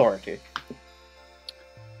authority?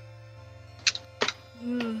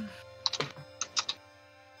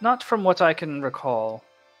 Not from what I can recall.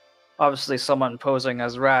 Obviously, someone posing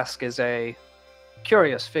as Rask is a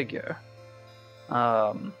curious figure.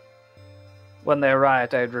 When they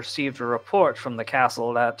arrived, I had received a report from the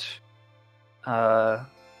castle that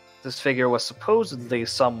this figure was supposedly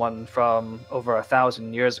someone from over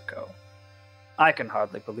 1,000 years ago. I can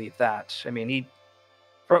hardly believe that. I mean,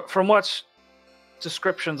 from what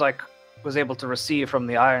descriptions I was able to receive from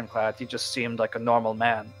the Ironclad, he just seemed like a normal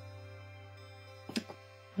man.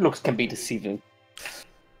 Looks can be deceiving.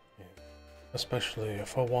 Especially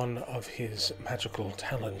for one of his magical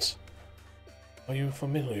talents. Are you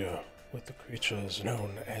familiar with the creatures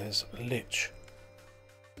known as Lich?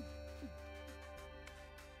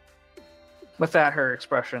 With that, her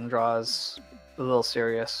expression draws a little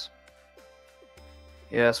serious.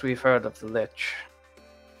 Yes, we've heard of the Lich.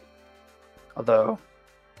 Although,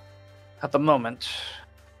 at the moment,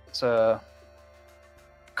 it's a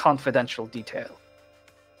confidential detail.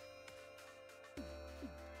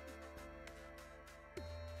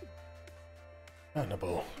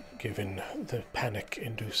 Hannibal, given the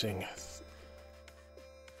panic-inducing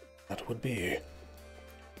that would be.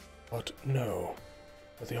 But no,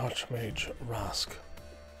 the Archmage Rask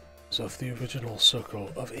is of the original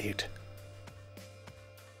Circle of 8.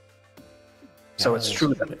 So it's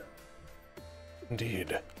true then.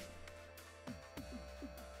 Indeed.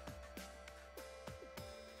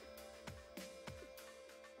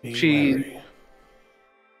 Be wary.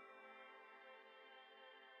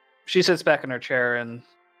 She sits back in her chair and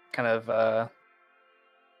kind of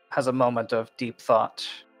has a moment of deep thought.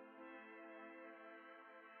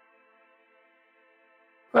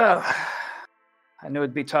 Well, I knew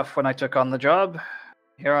it'd be tough when I took on the job.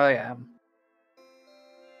 Here I am.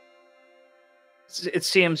 It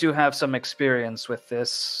seems you have some experience with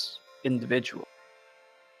this individual.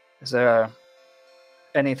 Is there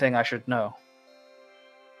anything I should know?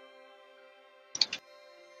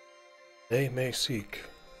 They may seek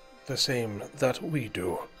the same that we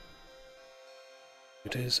do.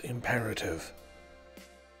 It is imperative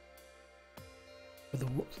for the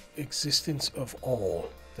existence of all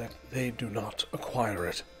that they do not acquire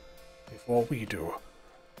it before we do.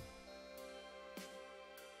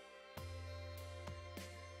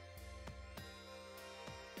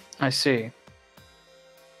 I see.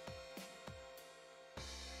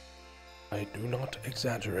 I do not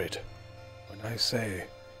exaggerate when I say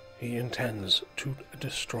he intends to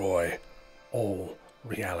destroy all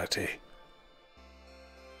reality.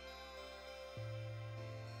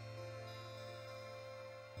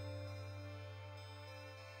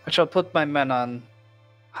 I shall put my men on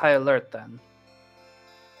high alert then.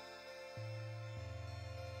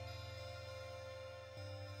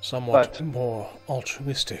 Somewhat more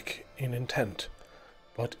altruistic in intent,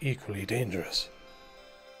 but equally dangerous.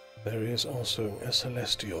 There is also a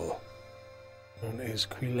celestial known as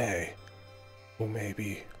Quile, who may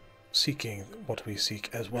be seeking what we seek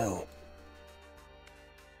as well.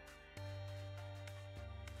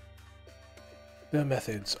 Their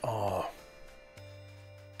methods are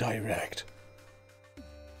direct,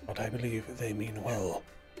 but I believe they mean well.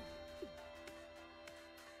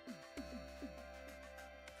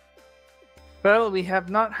 Well, we have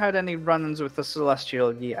not had any run-ins with the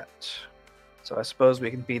Celestial yet, so I suppose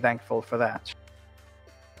we can be thankful for that.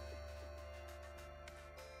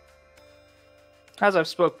 As I've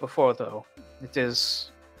spoke before, though, it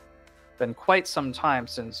has been quite some time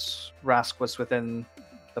since Rask was within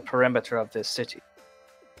the perimeter of this city.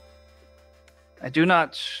 I do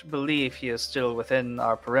not believe he is still within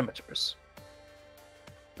our perimeters.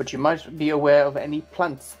 but you might be aware of any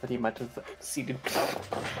plants that he might have seeded.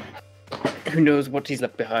 Who knows what he's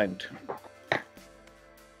left behind?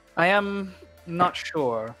 I am not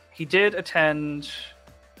sure. He did attend,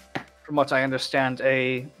 from what I understand,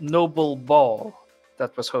 a noble ball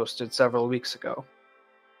that was hosted several weeks ago.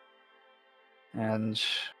 And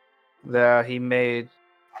there he made,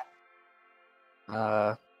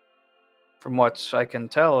 from what I can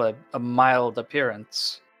tell, a mild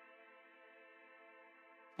appearance.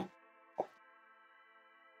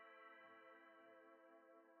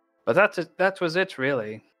 But that was it,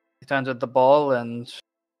 really. He attended the ball and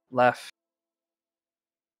left.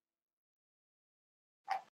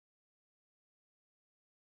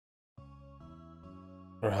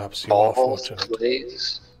 Perhaps you are Balls fortunate.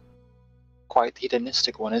 plays quite the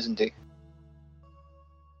hedonistic one, isn't he?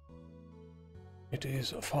 It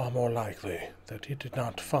is far more likely that he did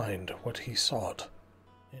not find what he sought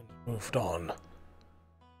and moved on.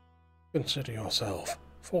 Consider yourself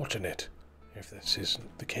fortunate if this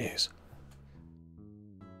isn't the case.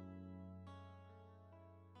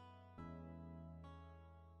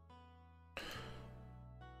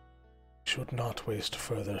 Should not waste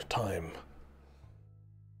further time.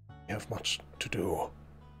 We have much to do.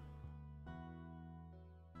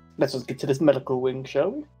 Let's just get to this medical wing,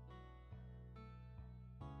 shall we?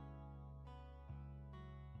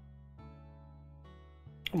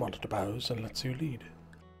 Monitor bows and lets you lead.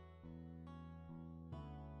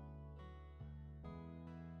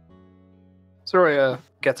 Zoria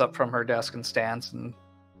gets up from her desk and stands and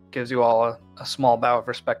gives you all a small bow of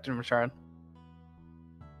respect in return.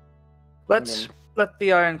 Let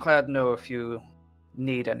the Ironclad know if you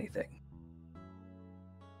need anything.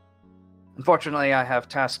 Unfortunately, I have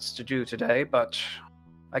tasks to do today, but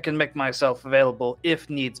I can make myself available if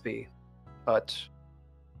needs be. But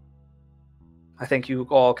I think you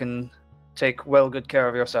all can take well good care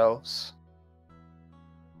of yourselves.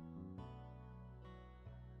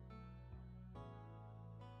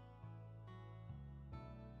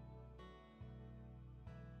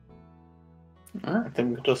 Alright, I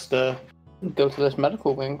think we'll just go to this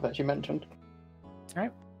medical wing that you mentioned.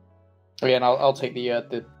 Alright. Oh yeah, and I'll take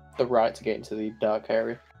the right to get into the dark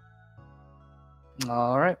area.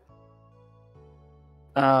 Alright.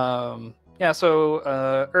 Yeah, so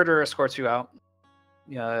Erder escorts you out.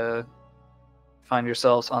 Find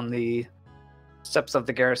yourselves on the steps of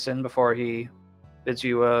the garrison before he bids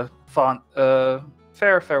you a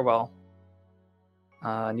fair farewell.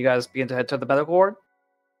 And you guys begin to head to the medical ward?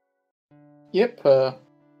 Yep, I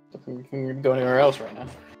don't think we can go anywhere else right now.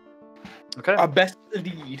 Okay. Our best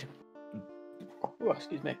indeed. Oh,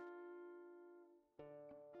 excuse me.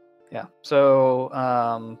 Yeah, so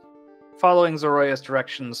following Zoroya's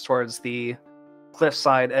directions towards the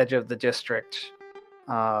cliffside edge of the district,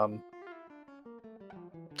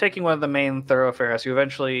 taking one of the main thoroughfares, you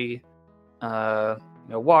eventually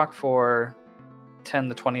walk for 10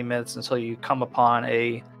 to 20 minutes until you come upon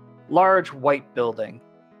a large white building.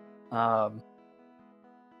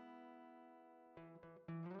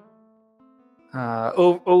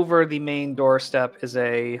 Over the main doorstep is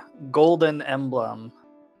a golden emblem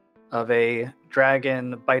of a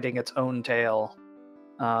dragon biting its own tail.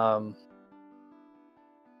 The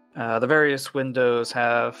various windows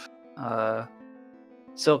have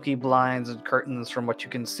silky blinds and curtains from what you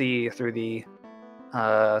can see through the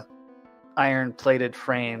iron-plated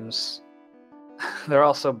frames. There are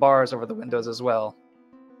also bars over the windows as well.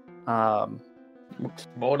 Looks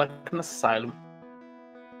more like an asylum.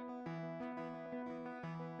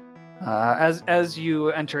 As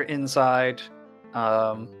you enter inside,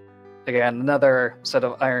 again, another set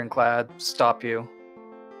of ironclad stop you.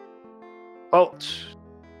 Halt!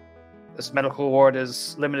 This medical ward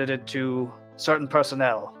is limited to certain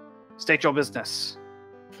personnel. State your business.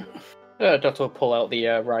 Doctor will pull out the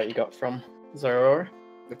right you got from Zora,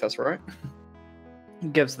 if that's right.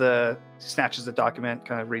 Snatches the document,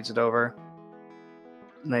 kind of reads it over,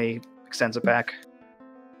 and then he extends it back.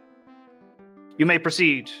 You may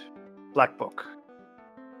proceed, Black Book.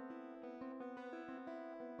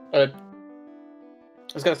 I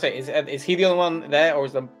was gonna say, is he the only one there, or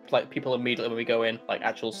is there like people immediately when we go in, like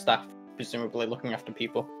actual staff, presumably looking after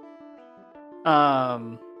people?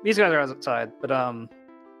 These guys are outside, but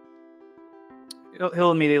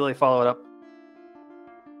he'll immediately follow it up.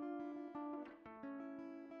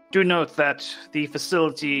 Do note that the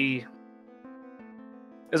facility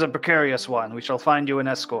is a precarious one. We shall find you an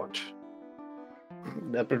escort.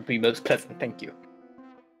 That would be most pleasant, thank you.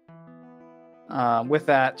 With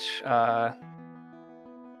that,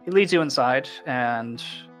 he leads you inside and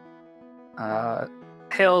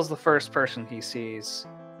hails the first person he sees,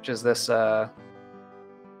 which is this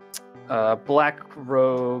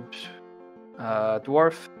black-robed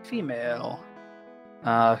dwarf female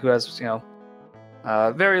who has,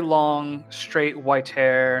 very long, straight white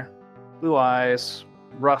hair, blue eyes,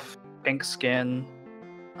 rough pink skin,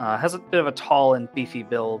 has a bit of a tall and beefy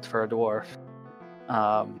build for a dwarf,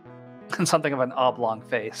 and something of an oblong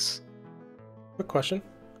face. Quick question.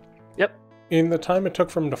 Yep. In the time it took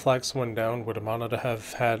for him to flag someone down, would Amanita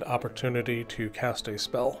have had opportunity to cast a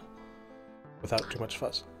spell without too much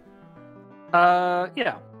fuss?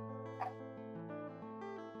 Yeah.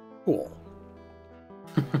 Cool.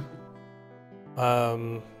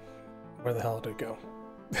 Where the hell did it go?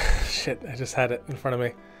 Shit, I just had it in front of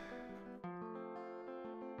me.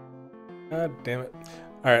 God damn it.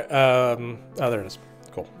 Alright, oh, there it is.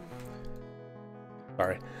 Cool.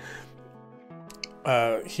 Sorry.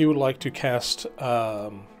 He would like to cast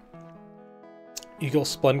Eagle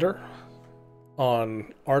Splendor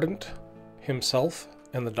on Ardent, himself,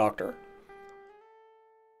 and the Doctor.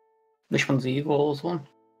 Which one's the Eagles one?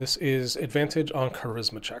 This is advantage on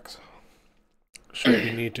charisma checks. Should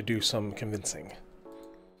you need to do some convincing.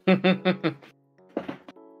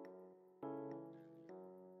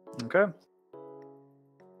 Okay.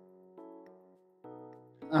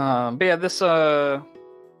 But yeah, this so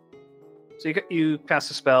you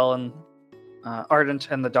cast a spell, and Ardent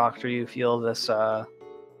and the Doctor, you feel this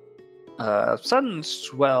sudden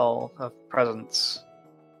swell of presence.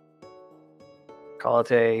 Call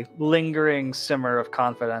it a lingering simmer of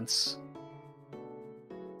confidence.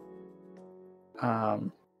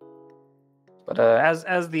 But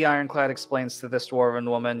as the Ironclad explains to this dwarven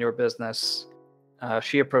woman your business,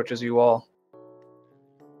 she approaches you all.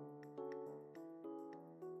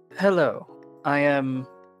 Hello, I am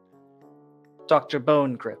Dr.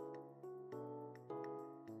 Bone Grip.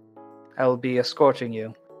 I will be escorting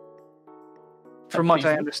you. From what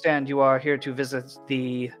I understand, you are here to visit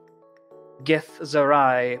the Gith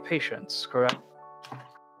Zarai patients, correct?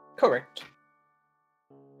 Correct.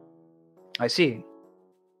 I see.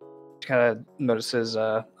 She kind of notices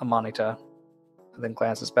Amanita, and then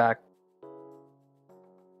glances back.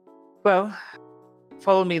 Well,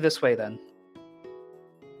 follow me this way then.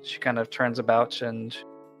 She kind of turns about and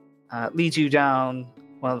leads you down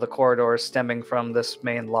one of the corridors stemming from this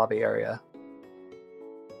main lobby area.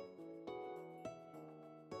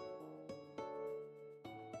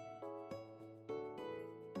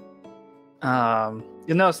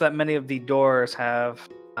 You'll notice that many of the doors have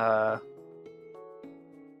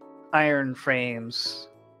iron frames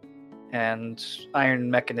and iron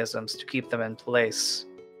mechanisms to keep them in place.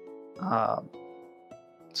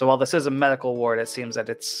 So while this is a medical ward, it seems that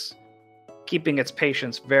it's keeping its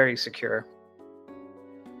patients very secure.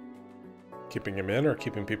 Keeping him in or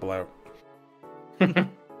keeping people out?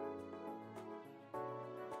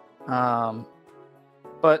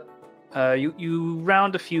 But you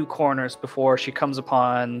round a few corners before she comes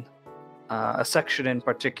upon a section in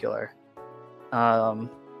particular.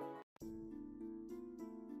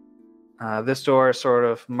 This door is sort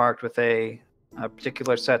of marked with a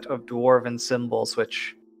particular set of dwarven symbols,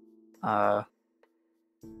 which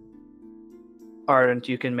Ardent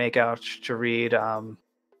you can make out to read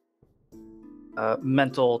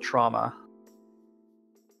mental trauma.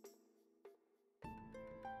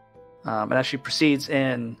 And as she proceeds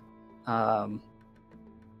in, the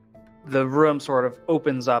room sort of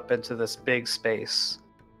opens up into this big space.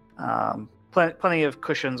 Plenty of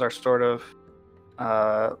cushions are sort of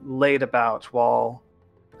laid about, while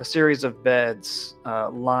a series of beds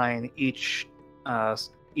line each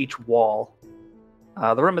wall.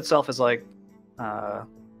 The room itself is like,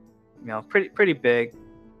 pretty big,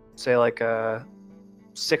 say like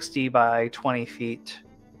 60 by 20 feet.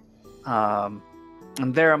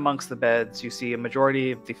 And there amongst the beds, you see a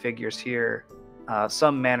majority of the figures here,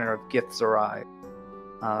 some manner of Gith Zarai.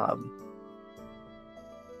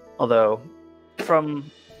 Although,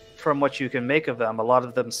 from what you can make of them, a lot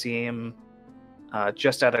of them seem,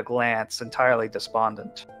 just at a glance, entirely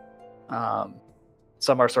despondent.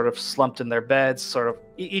 Some are sort of slumped in their beds, sort of,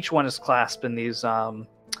 each one is clasped in these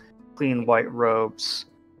clean white robes.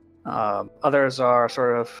 Others are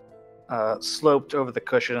sort of sloped over the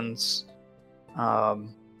cushions.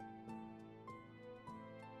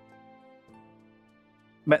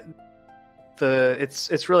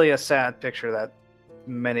 It's really a sad picture that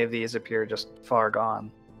many of these appear just far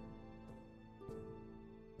gone.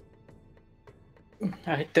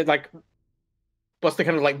 I did like, what's the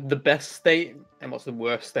kind of like the best state and what's the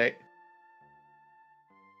worst state?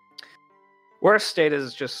 Worst state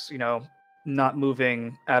is just, not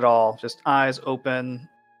moving at all, just eyes open,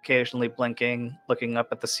 occasionally blinking, looking up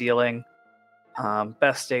at the ceiling.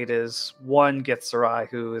 best state is one Githzerai,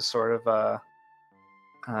 who is sort of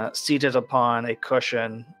seated upon a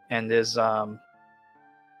cushion and is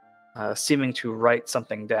seeming to write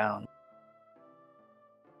something down.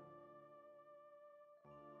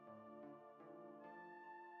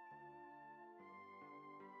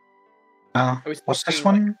 What's this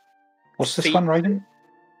one? What's this one writing?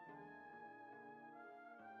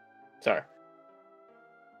 Sorry.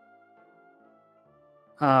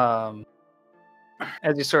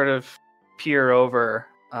 As you sort of peer over,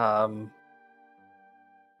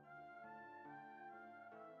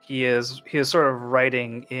 he is sort of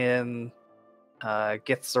writing in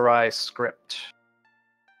Githzerai script,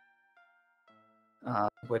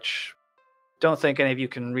 which don't think any of you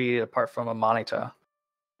can read apart from a monitor.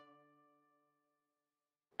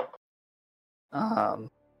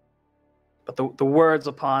 But the words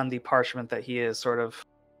upon the parchment that he is sort of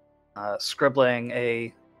scribbling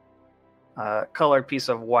a colored piece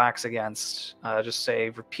of wax against just say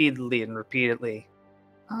repeatedly and repeatedly,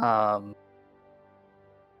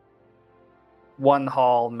 one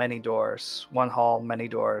hall, many doors, one hall, many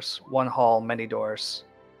doors, one hall, many doors,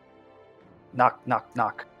 knock, knock,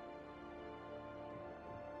 knock.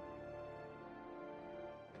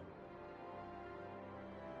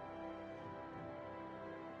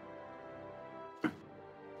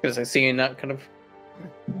 Because I see that kind of,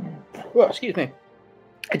 well, excuse me,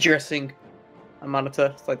 addressing a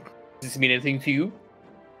monitor. It's like, does this mean anything to you?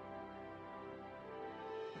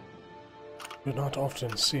 Do not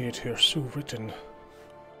often see it here so written.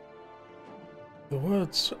 The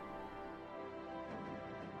words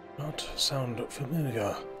not sound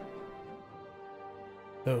familiar,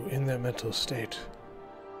 though in their mental state,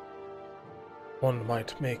 one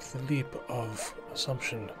might make the leap of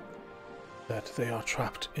assumption that they are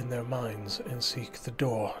trapped in their minds and seek the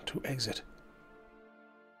door to exit.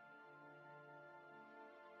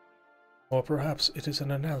 Or perhaps it is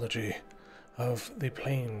an analogy of the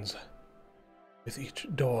planes, with each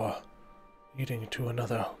door leading to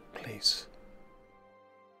another place.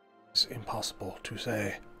 It's impossible to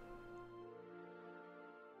say.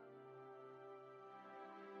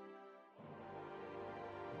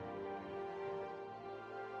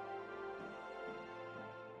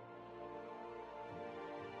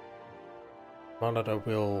 Manada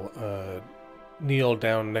will kneel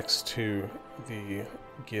down next to the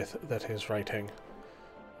Gith that is writing,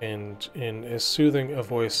 and in as soothing a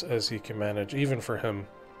voice as he can manage, even for him,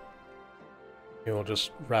 he will just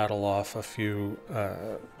rattle off a few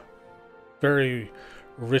very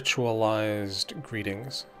ritualized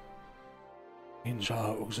greetings.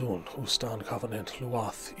 Inja uzun ustan covenant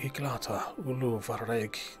luath iglata ulu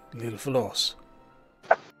vareg lil velos.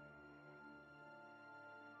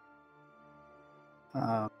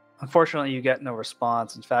 Unfortunately, you get no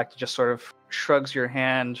response. In fact, he just sort of shrugs your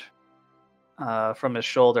hand from his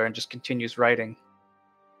shoulder and just continues writing.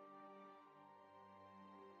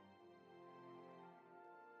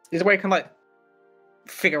 Is there a way you can like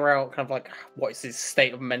figure out kind of like what is his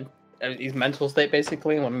state of his mental state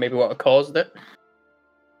basically, and maybe what caused it?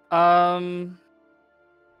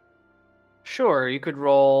 Sure, you could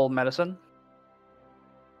roll medicine.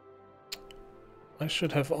 I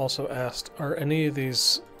should have also asked, are any of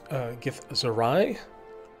these Githzerai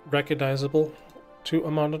recognizable to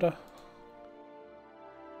Amanada?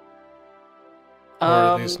 Or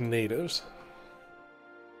are these natives?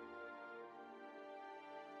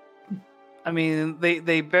 I mean,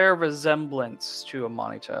 they bear resemblance to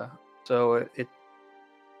Amanita, so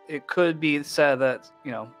it could be said that,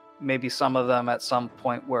 you know, maybe some of them at some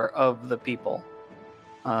point were of the people.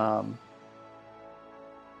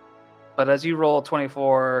 But as you roll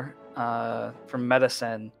 24 for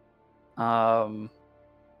medicine,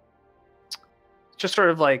 just sort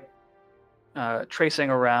of like tracing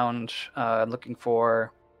around, looking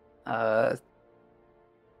for,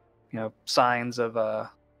 signs of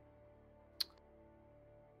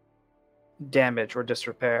damage or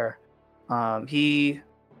disrepair. He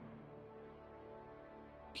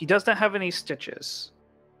does not have any stitches.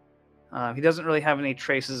 He doesn't really have any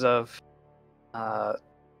traces of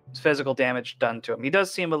physical damage done to him. He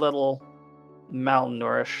does seem a little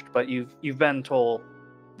malnourished, but you've been told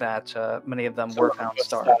that many of them were found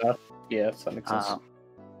starved. Yes, that makes sense.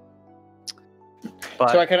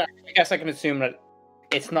 But so I guess I can assume that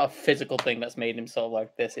it's not a physical thing that's made him sort of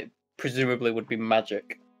like this. It presumably would be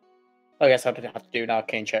magic. I guess I'd have to do an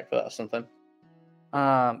arcane check for that or something.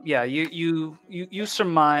 Yeah, you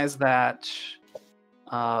surmise that,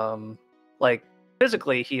 like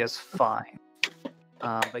physically he is fine,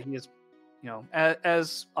 but he is,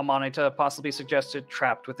 as Amanita possibly suggested,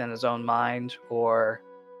 trapped within his own mind, or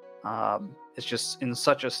is just in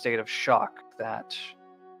such a state of shock that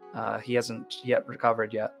he hasn't yet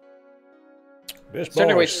recovered yet. This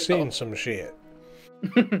Certainly boy's way- seen some shit.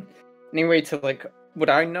 Any way to like? Would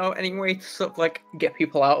I know any way to sort of like get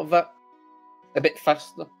people out of that a bit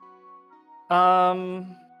faster?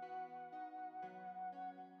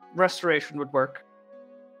 Restoration would work.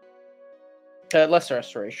 Lesser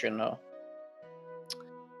restoration, no.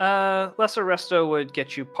 Lesser resto would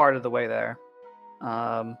get you part of the way there.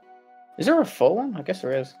 Is there a full one? I guess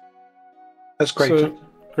there is. That's great. So,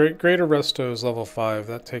 Greater Resto is level 5.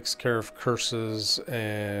 That takes care of curses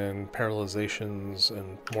and paralyzations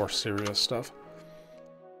and more serious stuff.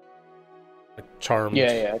 Like charmed.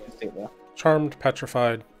 Yeah, I can see that. Charmed,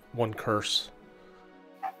 petrified, 1 curse.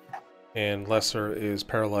 And lesser is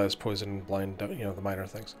paralyzed, poisoned, blind, the minor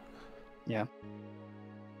things. Yeah.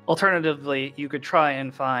 Alternatively, you could try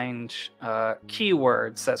and find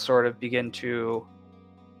keywords that sort of begin to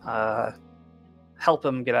help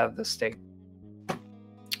him get out of this state.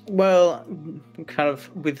 Well, kind of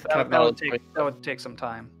with That would take some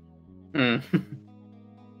time. Mm.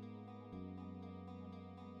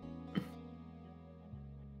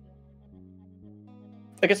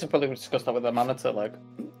 I guess I probably would discuss that with the monitor, like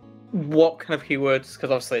what kind of keywords,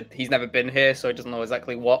 because obviously he's never been here, so he doesn't know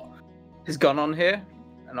exactly what has gone on here,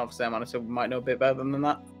 and obviously our monitor might know a bit better than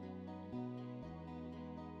that.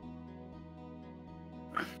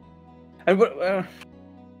 And what? I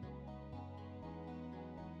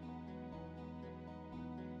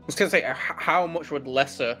was gonna say, how much would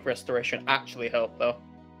lesser restoration actually help, though?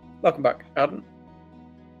 Welcome back, Arden.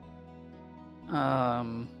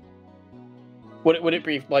 Would it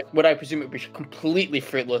be like? Would I presume it would be completely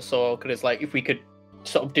fruitless, or could it's like if we could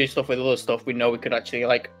sort of do stuff with other stuff, we know we could actually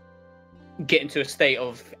like get into a state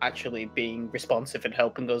of actually being responsive and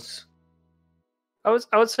helping us? I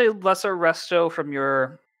would say lesser resto from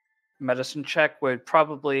your medicine check would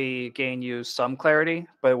probably gain you some clarity,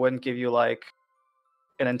 but it wouldn't give you like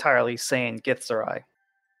an entirely sane Githzerai.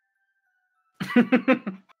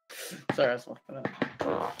 Sorry,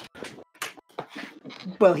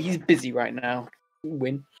 well, he's busy right now.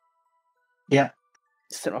 Win. Yeah.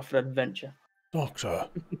 Set off an adventure. Doctor,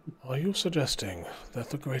 are you suggesting that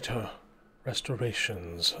the greater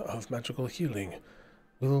restorations of magical healing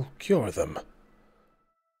will cure them?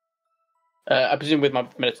 I presume with my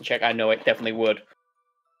medicine check, I know it definitely would.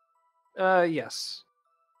 Yes.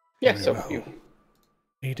 Yeah, Very so well.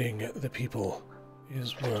 Aiding the people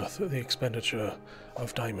is worth the expenditure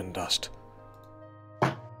of diamond dust.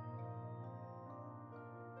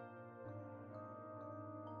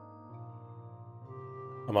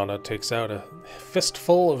 Amana takes out a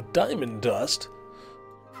fistful of diamond dust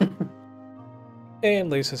and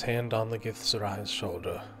lays his hand on the Githzerai's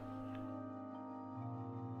shoulder.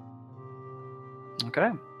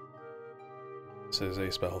 Okay. This is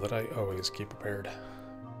a spell that I always keep prepared.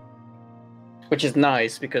 Which is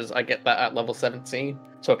nice because I get that at level 17,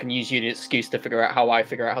 so I can use your excuse to figure out how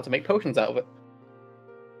to make potions out of it.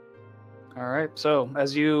 All right. So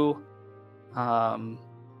as you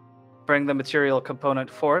bring the material component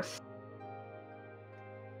forth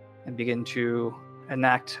and begin to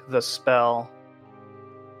enact the spell,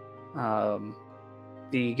 the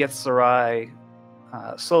Githzerai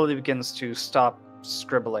slowly begins to stop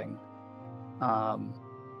scribbling.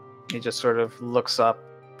 He just sort of looks up,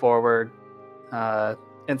 forward,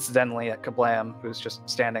 incidentally at Kablam, who's just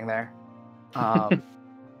standing there. And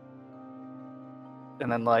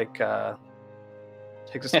then, like,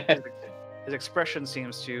 his expression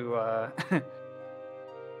seems to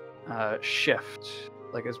shift.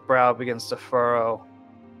 Like, his brow begins to furrow.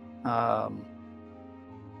 And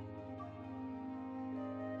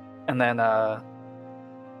then,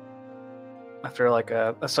 after, like,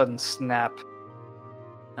 a sudden snap,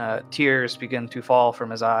 tears begin to fall from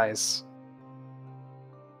his eyes.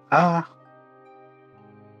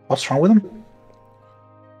 What's wrong with him?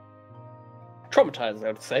 Traumatized,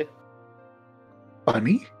 I would say. By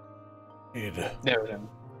me? There we go.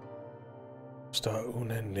 Sta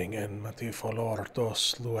unending en matifolor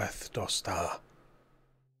dos lueth dosta.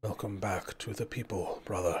 Welcome back to the people,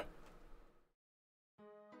 brother.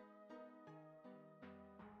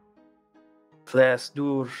 Fles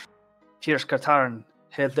dur Tiers Katarn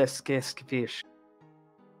Hedles Geskifish.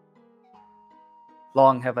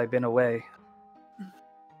 Long have I been away.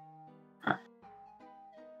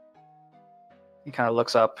 He kind of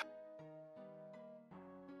looks up.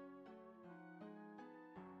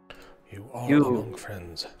 You are among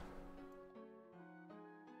friends.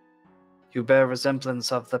 You bear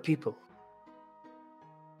resemblance of the people.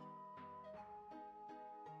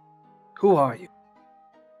 Who are you?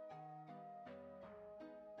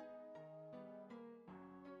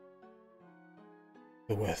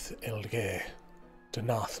 with Ilge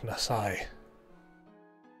Danath Nasai.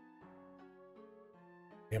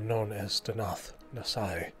 I am known as Danath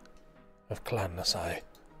Nasai of Clan Nasai.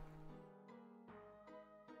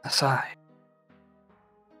 Nasai.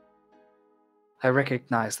 I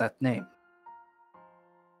recognize that name.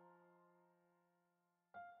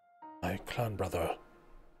 My clan brother,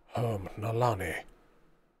 Herm Nalani,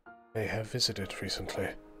 may have visited recently.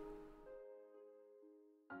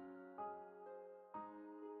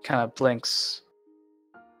 Kind of blinks.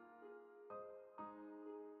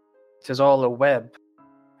 It is all a web,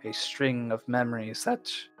 a string of memories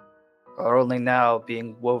that are only now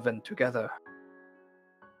being woven together.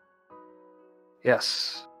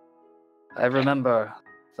 Yes, I remember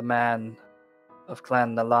the man of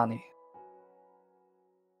Clan Nalani.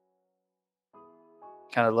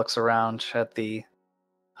 Kind of looks around at the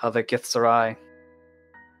other Githzerai.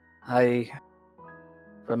 I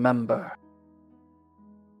remember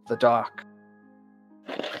the dark,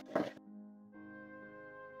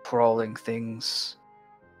 crawling things.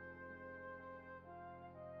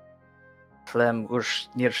 Flem ush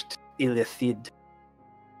nirst ilithid.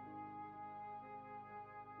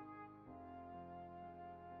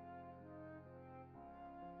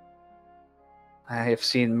 I have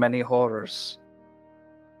seen many horrors.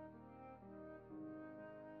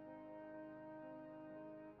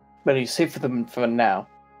 But you safe for them for now.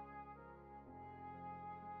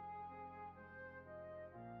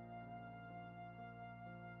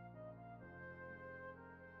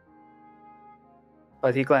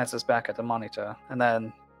 But he glances back at the monitor and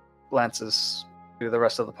then glances through the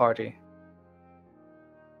rest of the party.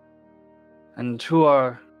 And who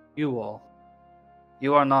are you all?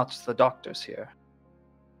 You are not the doctors here.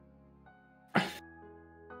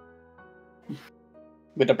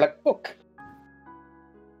 With a black book.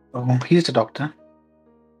 Oh, he's the doctor.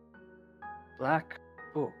 Black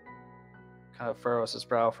book. Kind of furrows his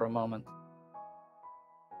brow for a moment.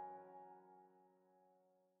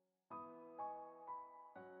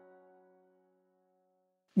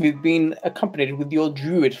 We've been accompanied with your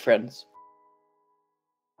druid friends.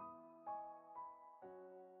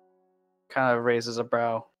 Kind of raises a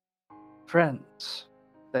brow. Friends.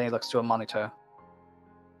 Then he looks to a monitor.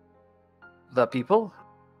 The people?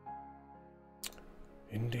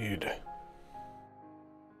 Indeed.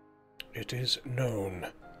 It is known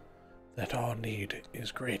that our need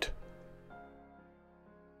is great.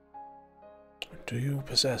 Do you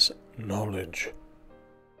possess knowledge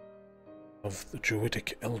of the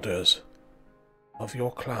Druidic elders of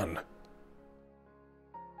your clan?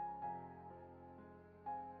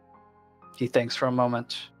 He thinks for a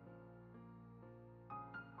moment.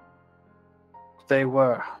 They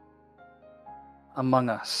were among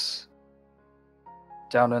us,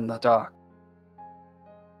 down in the dark.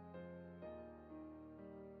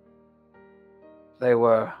 They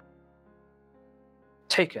were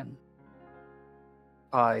taken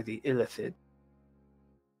by the Illithid.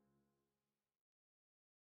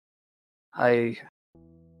 I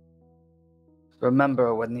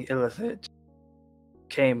remember when the Illithid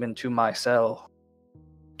came into my cell,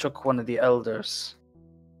 took one of the elders.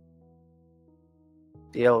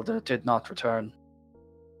 The elder did not return.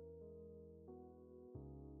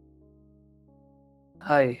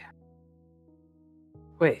 I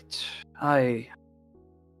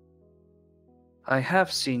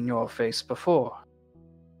have seen your face before.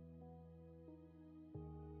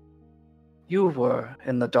 You were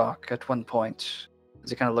in the dark at one point, as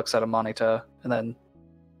he kind of looks at a monitor and then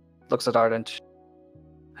looks at Ardent.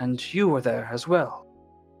 And you were there as well.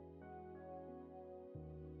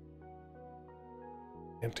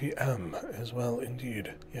 Anti-M as well,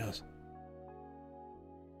 indeed, yes.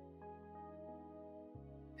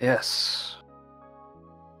 Yes.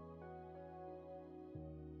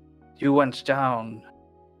 You went down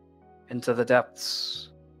into the depths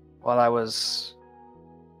while I was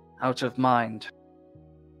out of mind.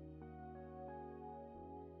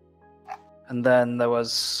 And then there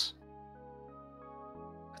was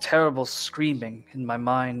a terrible screaming in my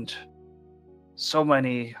mind. So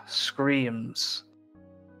many screams.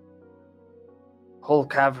 Whole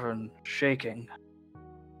cavern shaking.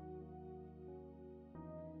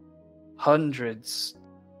 Hundreds,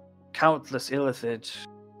 countless Illithid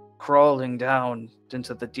crawling down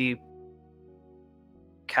into the deep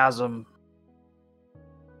chasm.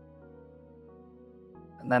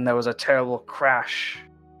 And then there was a terrible crash.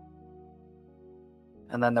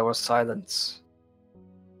 And then there was silence.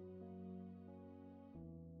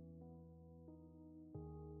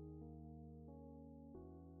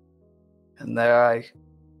 And there I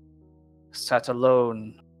sat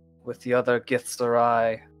alone with the other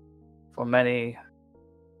Githzerai for many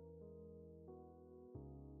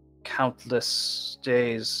countless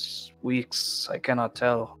days, weeks, I cannot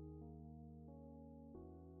tell.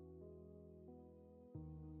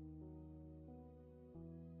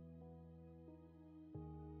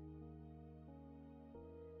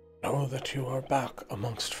 Know that you are back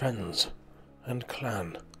amongst friends and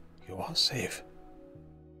clan. You are safe.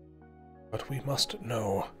 But we must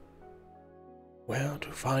know where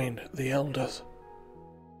to find the elders.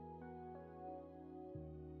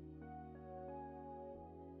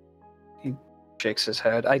 He shakes his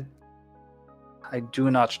head. I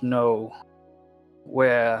do not know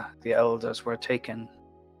where the elders were taken.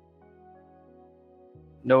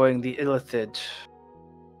 Knowing the Illithid,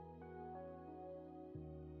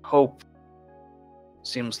 hope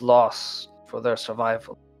seems lost for their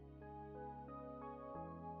survival.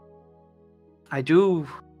 I do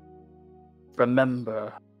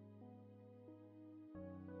remember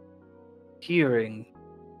hearing,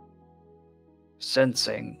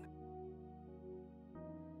 sensing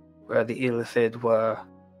where the Illithid were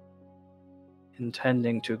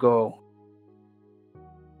intending to go.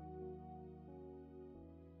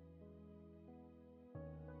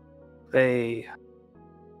 They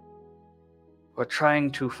were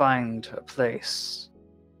trying to find a place.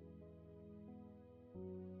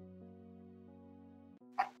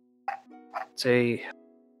 It's a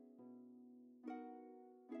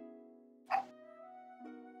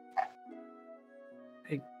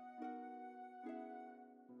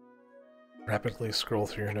Rapidly scroll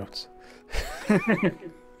through your notes.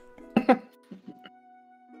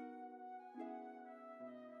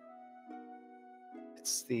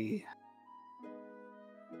 It's the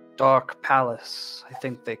Dark Palace, I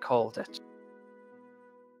think they called it.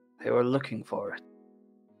 They were looking for it.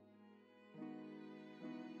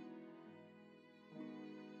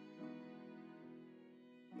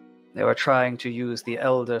 They were trying to use the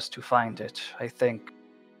elders to find it, I think.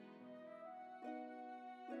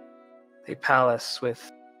 A palace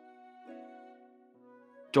with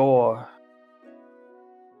door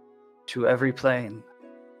to every plane.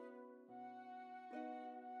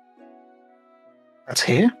 That's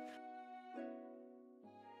here?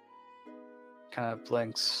 Kind of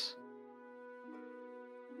blinks.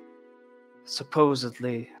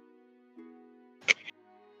 Supposedly.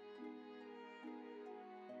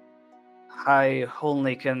 I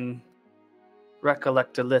only can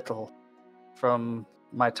recollect a little from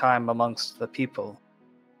my time amongst the people.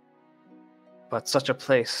 But such a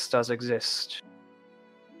place does exist.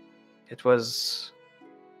 It was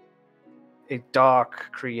a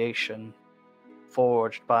dark creation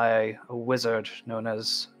forged by a wizard known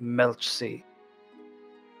as Melchsea.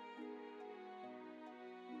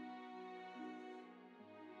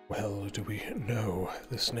 Well, do we know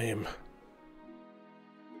this name?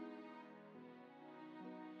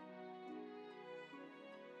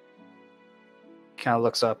 Kind of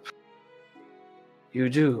looks up. You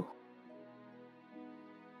do.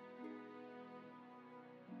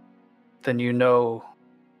 Then you know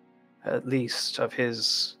at least of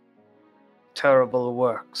his terrible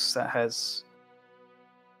works that has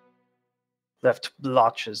left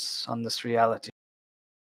blotches on this reality.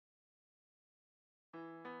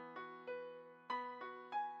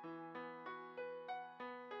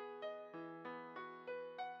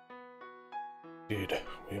 Indeed,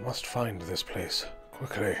 we must find this place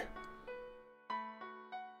quickly.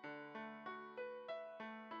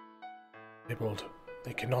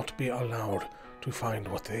 They cannot be allowed to find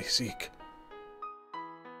what they seek.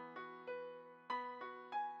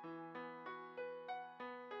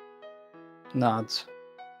 Nods.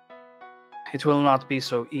 It will not be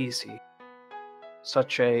so easy.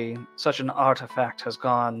 Such an artifact has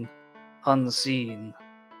gone unseen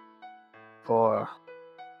for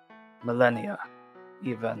millennia,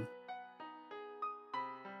 even.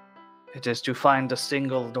 It is to find a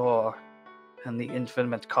single door in the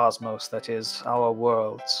infinite cosmos that is our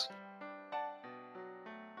worlds.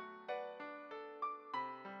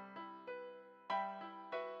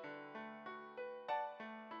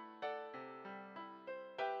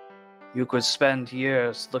 You could spend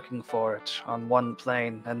years looking for it on one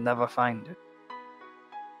plane and never find it.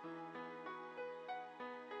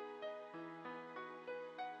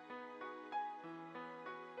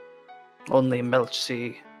 Only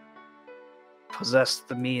Melchsea possessed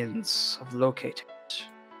the means of locating it.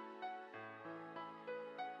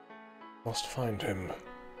 Must find him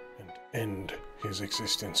and end his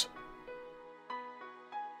existence.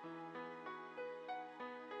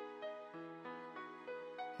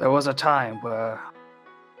 There was a time where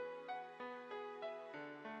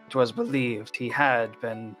it was believed he had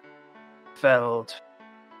been felled.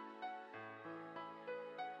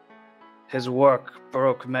 His work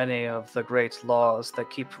broke many of the great laws that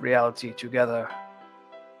keep reality together.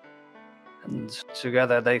 And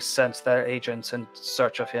together they sent their agents in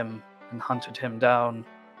search of him and hunted him down.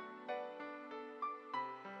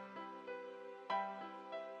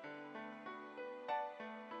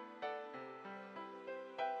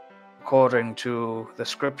 According to the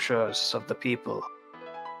scriptures of the people,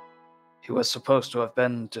 he was supposed to have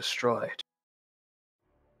been destroyed.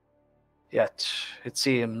 Yet, it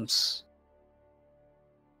seems,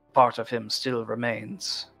 part of him still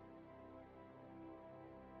remains.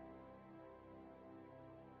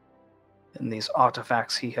 In these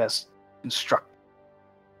artifacts he has constructed.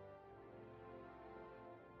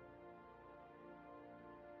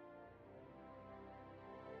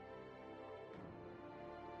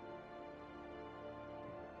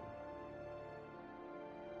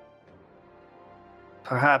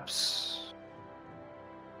 Perhaps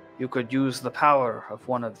you could use the power of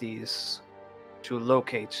one of these to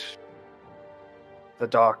locate the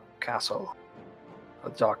Dark Castle, the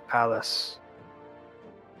Dark Palace.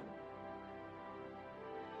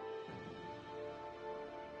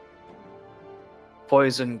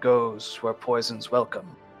 Poison goes where poison's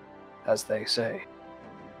welcome, as they say.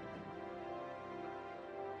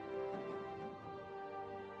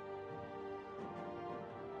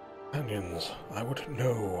 Companions, I would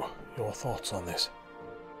know your thoughts on this.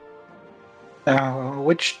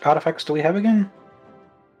 Which artifacts do we have again?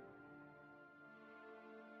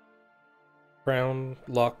 Crown,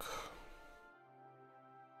 luck.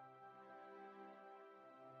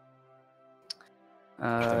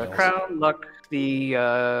 Crown, luck,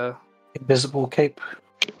 the Invisible cape.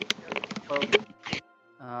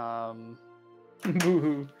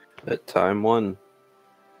 Boo-hoo. That time one.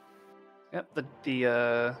 Yep, the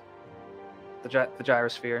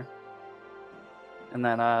gyrosphere, and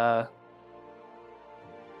then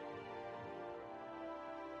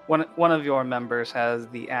one of your members has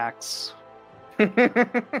the axe.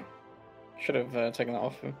 Should have taken that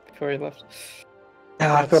off before he left.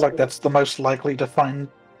 Yeah, I feel like that's the most likely to find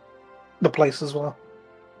the place as well.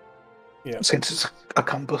 Yeah. Since it's a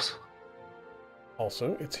compass.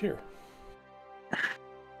 Also, it's here.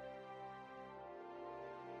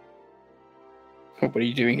 What are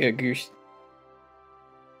you doing here, Goose?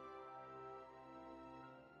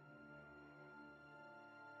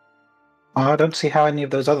 I don't see how any of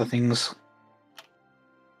those other things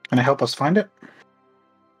can help us find it.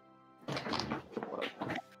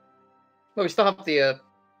 Well, we still have the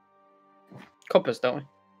compass, don't we?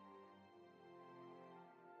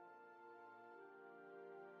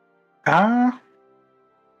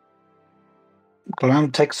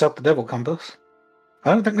 Glam takes out the devil compass.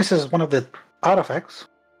 I don't think this is one of the artifacts.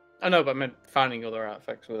 I know, but I meant finding other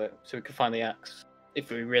artifacts with it, so we could find the axe if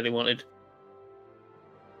we really wanted.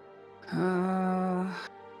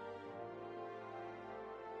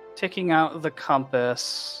 Taking out the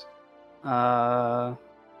compass. The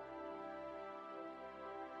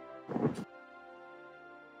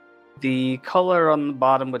color on the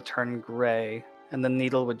bottom would turn gray, and the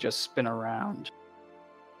needle would just spin around.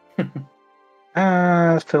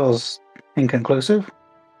 Feels inconclusive.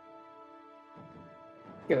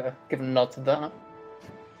 Give a nod to that.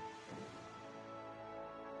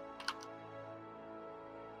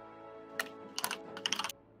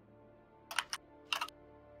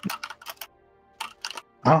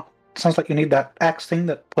 Oh, sounds like you need that axe thing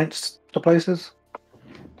that points to places.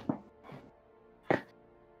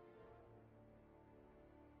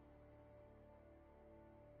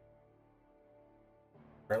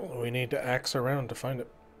 Apparently we need to axe around to find it.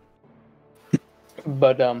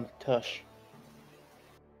 But tush.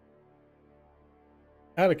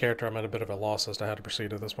 Out of character, I'm at a bit of a loss as to how to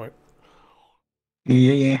proceed at this point.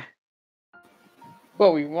 Yeah.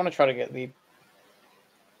 Well, we want to try to get the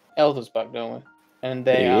elders back, don't we? And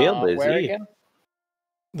they are where again?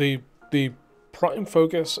 The prime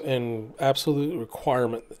focus and absolute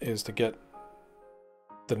requirement is to get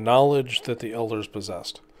the knowledge that the elders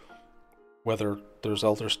possessed. Whether there's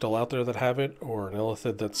elders still out there that have it, or an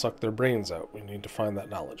illithid that sucked their brains out, we need to find that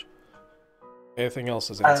knowledge. Anything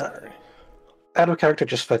else is ancillary. Out of character,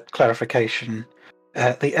 just for clarification,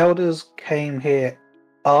 the elders came here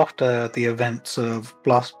after the events of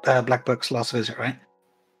Blackbook's last visit, right?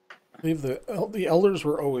 I believe the elders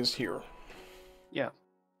were always here. Yeah.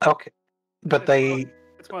 Okay, but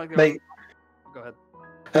It's more like Go ahead.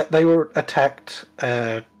 They were attacked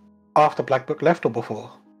after Blackbook left or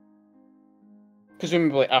before?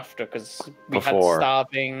 Presumably after, because we had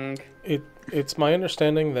starving. It's my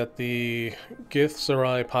understanding that the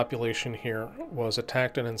Githzerai population here was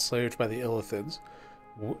attacked and enslaved by the Illithids.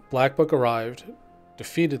 Blackbook arrived,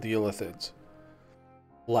 defeated the Illithids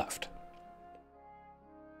left.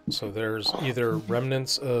 So there's either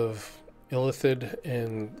remnants of Illithid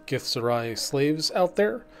and Githzerai slaves out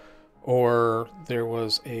there, or there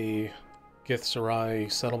was a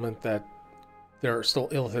Githzerai settlement that there are still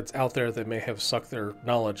Illithids out there that may have sucked their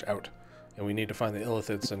knowledge out, and we need to find the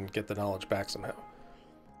Illithids and get the knowledge back somehow.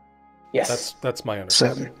 Yes. That's my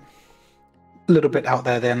understanding. A little bit out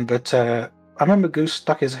there then, but I remember Goose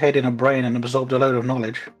stuck his head in a brain and absorbed a load of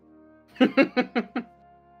knowledge.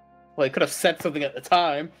 Well, he could have said something at the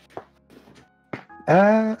time.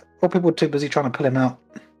 Or people were too busy trying to pull him out.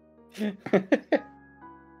 I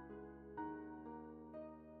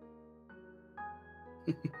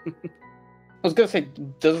was going to say,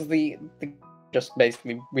 does the just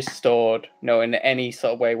basically restored, in any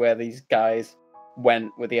sort of way where these guys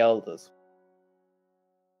went with the elders?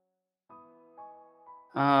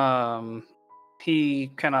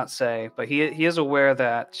 He cannot say, but he is aware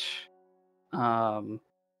that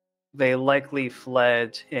they likely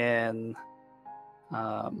fled in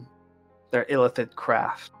their Illithid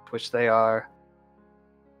craft, which they are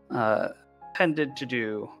tended to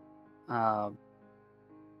do. And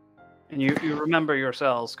you remember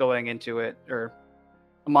yourselves going into it, or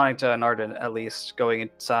Amanita and Arden at least, going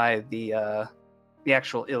inside the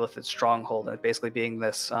actual Illithid stronghold, and it basically being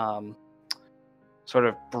this sort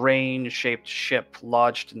of brain-shaped ship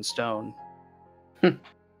lodged in stone.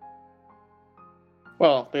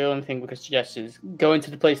 Well, the only thing we could suggest is go into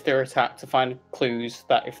the place they're attacked to find clues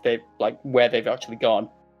that if they where they've actually gone,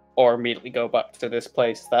 or immediately go back to this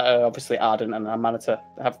place that obviously Arden and Amanita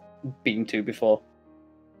have been to before.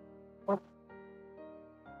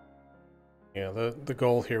 Yeah, the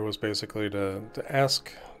goal here was basically to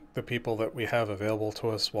ask the people that we have available to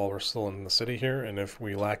us while we're still in the city here, and if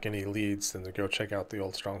we lack any leads, then to go check out the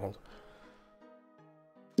old stronghold.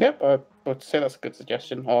 Yep, I would say that's a good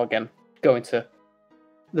suggestion. Or again, go into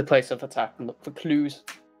the place of attack and look for clues.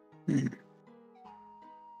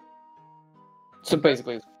 So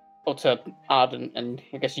basically, it's up to Arden and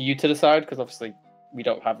I guess you to decide, because obviously we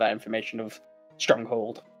don't have that information of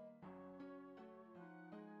stronghold.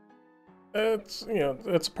 It's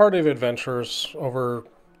it's a party of adventurers over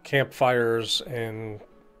campfires and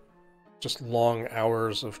just long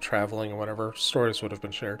hours of traveling and whatever. Stories would have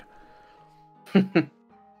been shared. I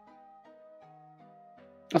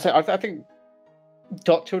think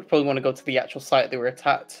Doctor would probably want to go to the actual site they were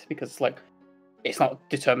attacked, because it's not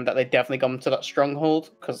determined that they definitely gone to that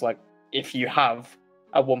stronghold, because if you have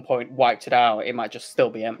at one point wiped it out, it might just still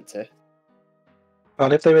be empty.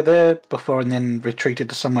 Well, if they were there before and then retreated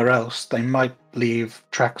to somewhere else, they might leave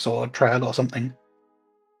tracks or a trail or something.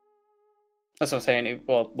 That's what I'm saying.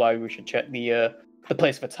 Well, why we should check the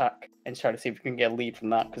place of attack and try to see if we can get a lead from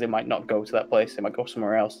that, because they might not go to that place. They might go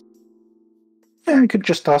somewhere else. Yeah, you could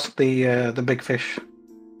just ask the big fish.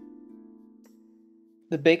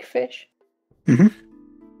 The big fish? Mm-hmm.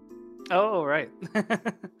 Oh, right.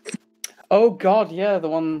 Oh, God, yeah, the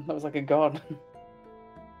one that was like a god.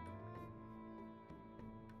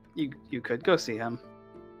 You could go see him.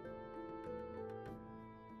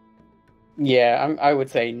 Yeah, I would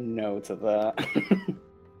say no to that.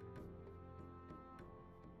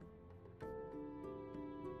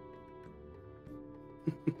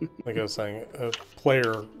 Like I was saying, a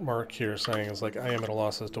player Mark here saying is I am at a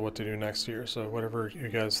loss as to what to do next year, so whatever you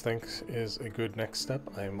guys think is a good next step,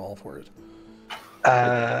 I am all for it.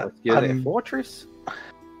 Fortress?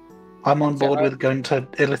 I'm on board with going to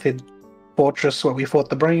Illithid Fortress where we fought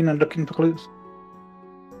the brain and looking for clues.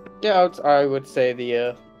 Yeah, I would say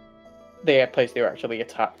the place they were actually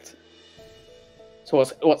attacked. So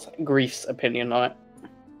what's Grief's opinion on it?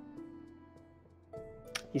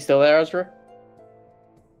 You still there, Ezra?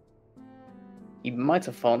 He might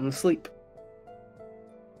have fallen asleep.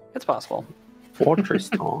 It's possible. Fortress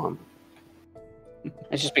time.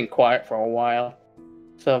 It's just been quiet for a while,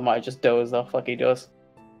 so I might have just dozed off like he does.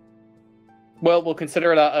 Well, we'll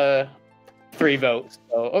consider that 3 votes.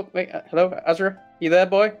 So, oh wait, hello, Ezra, you there,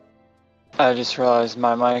 boy? I just realized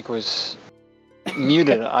my mic was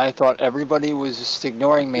muted. I thought everybody was just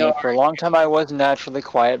ignoring me. No. For a long time, I was naturally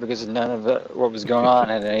quiet because none of what was going on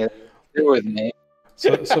had anything to do with me.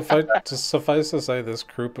 So suffice to say, this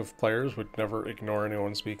group of players would never ignore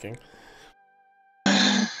anyone speaking.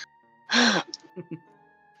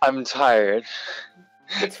 I'm tired.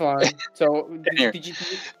 It's fine. So, did you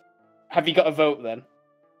have you got a vote then?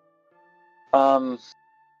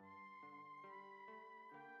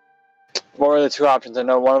 What were the 2 options? I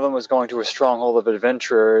know one of them was going to a stronghold of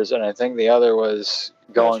adventurers, and I think the other was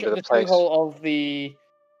going to the place. Stronghold of the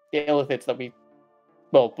Illithids that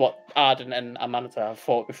what Arden and Amanita have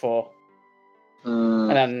fought before. And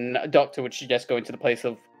then Doctor would suggest going to the place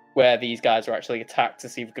of where these guys are actually attacked to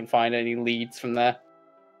see if we can find any leads from there.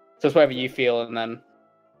 So it's whatever you feel, and then...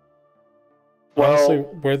 Honestly,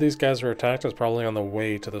 where these guys are attacked is probably on the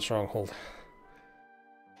way to the stronghold.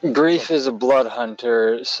 Grief is a blood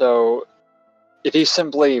hunter, so if he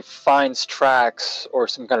simply finds tracks or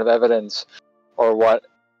some kind of evidence or what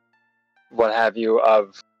have you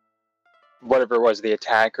of whatever was the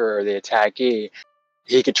attacker or the attackee,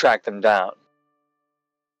 he could track them down.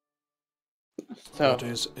 So, that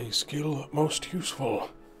is a skill most useful.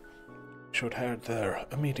 Should head there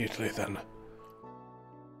immediately then.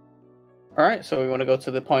 Alright, so we want to go to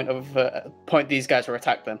the point these guys were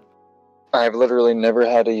attacked then. I've literally never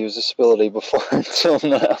had to use this ability before until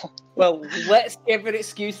now. Well, let's give an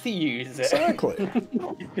excuse to use it. Exactly.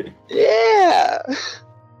 Yeah!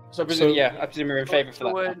 So I presume you're in favor for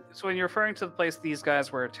that. So when you're referring to the place these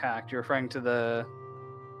guys were attacked, you're referring to the...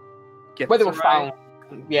 Where they were found.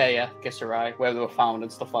 Yeah, Gisserai, where they were found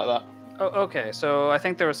and stuff like that. Oh, okay, so I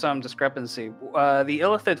think there was some discrepancy. The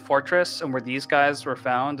Illithid Fortress and where these guys were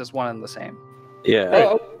found is one and the same.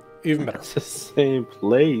 Yeah. Even better. It's the same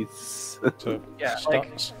place. So Yeah,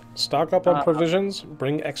 stock up on provisions,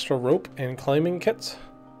 bring extra rope and climbing kits,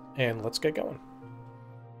 and let's get going.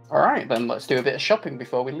 Alright, then let's do a bit of shopping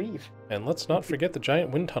before we leave. And let's not forget the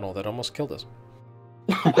giant wind tunnel that almost killed us.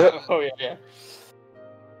 Oh, yeah.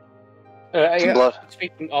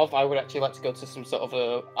 Speaking of, I would actually like to go to some sort of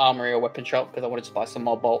a armory or weapon shop because I wanted to buy some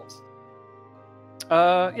more bolts.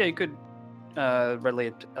 Yeah, you could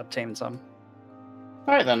readily obtain some.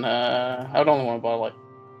 Alright then, I would only want to buy like,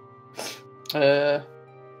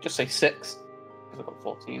 just say 6, because I've got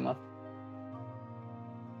 14 left.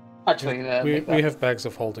 Actually, we have bags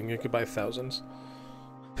of holding. You could buy thousands.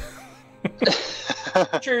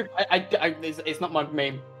 True. It's not my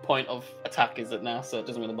main point of attack, is it now? So it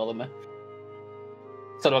doesn't really bother me.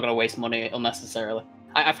 So I'm not going to waste money unnecessarily.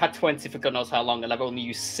 I've had 20 for God knows how long, and I've only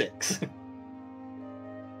used 6.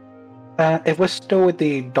 If we're still with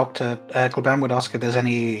the Doctor, Glaban would ask if there's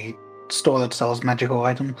any store that sells magical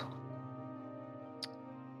items.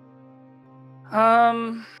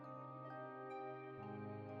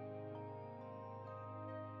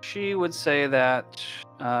 She would say that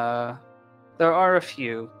there are a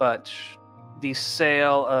few, but the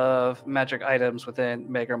sale of magic items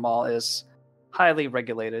within Mega Mall is highly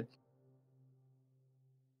regulated.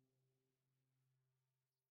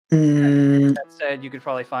 That said, you could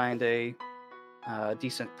probably find a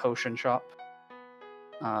decent potion shop.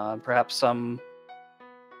 Perhaps some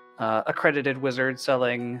accredited wizard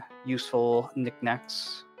selling useful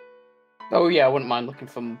knickknacks. Oh yeah, I wouldn't mind looking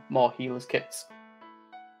for more healers kits.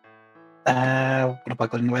 What have I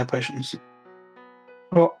got in the way of potions?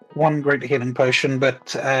 Well, one great healing potion,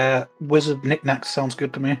 but wizard knickknacks sounds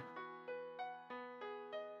good to me.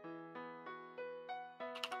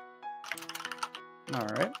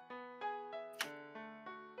 Alright.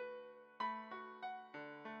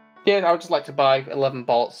 Yeah, I would just like to buy 11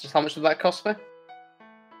 bolts. Just how much would that cost me?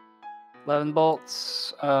 11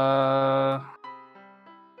 bolts. Let's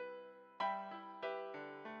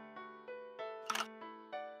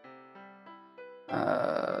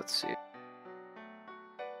see.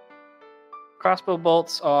 Crossbow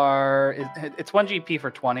bolts are... It's 1 GP for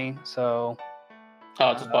 20, so...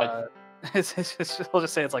 Oh, just buy... we'll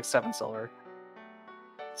just say it's like 7 silver.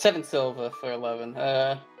 7 silver for 11.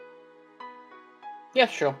 Yeah,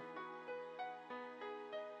 sure.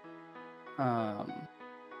 Alright.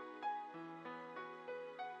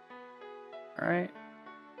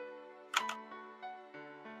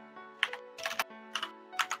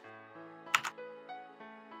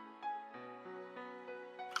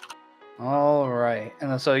 Alright.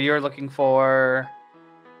 And so you're looking for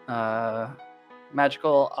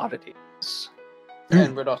magical oddities.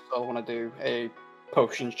 And we'd also want to do a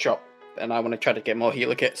potion shop, and I want to try to get more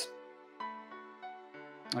healer kits.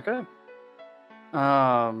 Okay.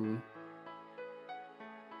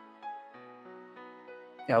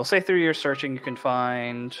 Yeah, I'll say through your searching you can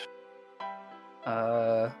find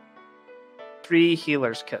 3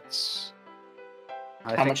 healers kits.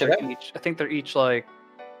 How much are they? I think they're each like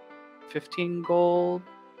 15 gold.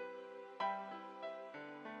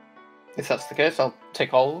 If that's the case, I'll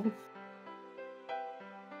take all of them.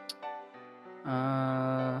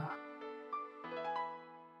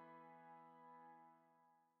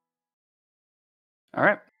 All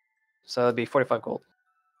right. So that'd be 45 gold.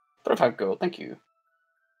 45 gold, thank you.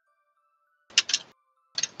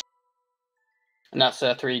 And that's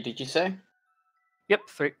 3, did you say? Yep,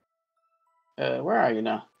 3. Where are you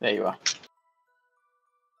now? There you are.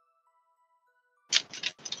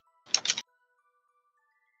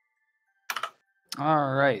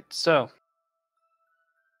 All right, so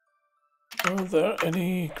Are there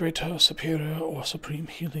any greater, superior, or supreme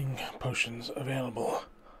healing potions available?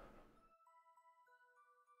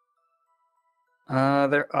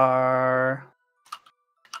 there are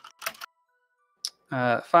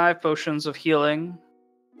 5 potions of healing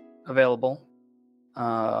available.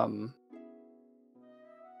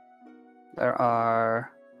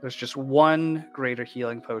 There's just 1 greater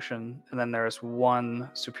healing potion, and then there's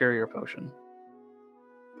 1 superior potion.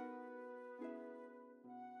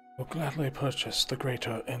 We'll gladly purchase the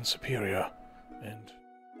greater and superior, and,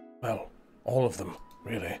 well, all of them,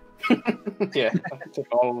 really. Yeah, I took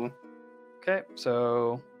all of them. Okay,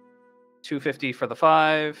 so 250 for the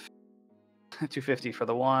 5, 250 for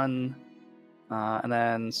the 1, and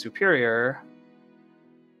then superior.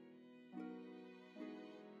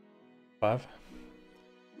 5?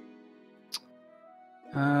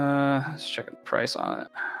 Let's check the price on it.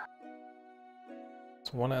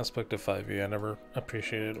 So one aspect of 5e I never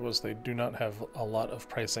appreciated was they do not have a lot of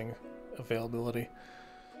pricing availability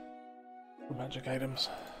for magic items.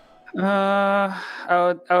 I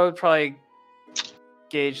would probably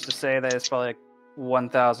gauge to say that it's probably like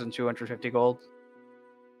 1,250 gold.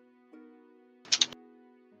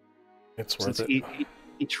 It's worth Since it.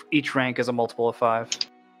 Each rank is a multiple of 5.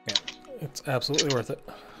 Yeah, it's absolutely worth it.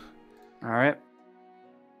 All right.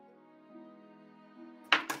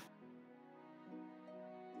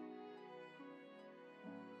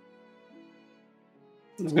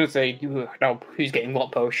 I was going to say, no, who's getting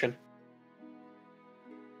what potion?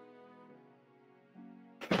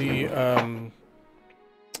 The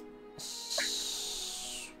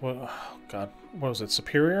what was it?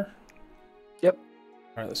 Superior? Yep.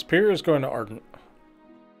 All right, the superior is going to Ardent.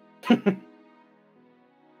 And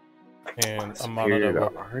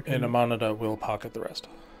Amanada will pocket the rest.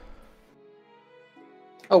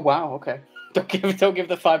 Oh wow, okay. Don't give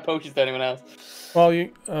the 5 potions to anyone else. Well,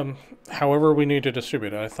 you however we need to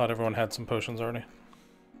distribute it. I thought everyone had some potions already.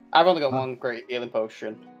 I've only got 1 great healing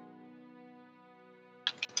potion.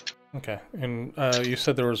 Okay, and you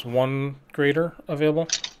said there was 1 greater available?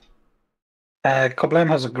 Coblem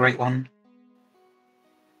has a great one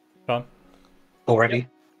John? already.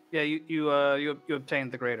 Yeah, you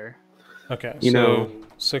obtained the greater. Okay, You so know-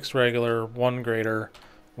 6 regular, 1 greater,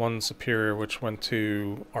 1 superior, which went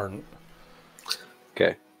to Ardent.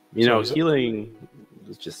 Okay. You So know, is it- healing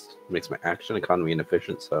just makes my action economy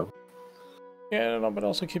inefficient, so... Yeah, no, but it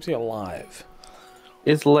also keeps you alive.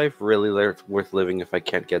 Is life really worth living if I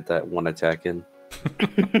can't get that 1 attack in?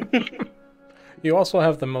 You also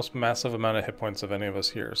have the most massive amount of hit points of any of us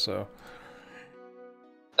here, so...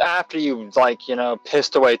 After you, like,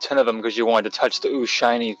 pissed away 10 of them because you wanted to touch the ooh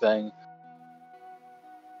shiny thing.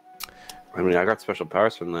 I mean, I got special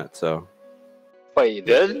powers from that, so... Wait, you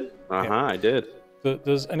did? I did.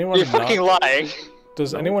 Does anyone You're fucking lying.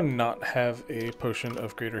 Does anyone not have a potion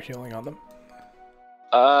of greater healing on them?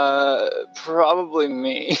 Probably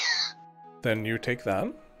me. Then you take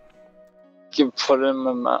that. You put it in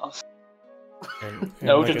my mouth. And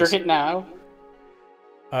No, I just guess- drink it now.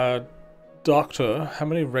 Doctor, how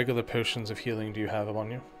many regular potions of healing do you have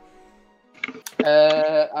on you?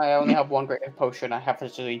 I only have 1 great potion. I have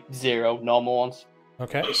literally 0 normal ones.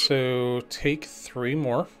 Okay, so take 3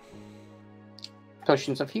 more.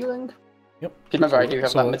 Potions of healing. Yep. Remember, I do have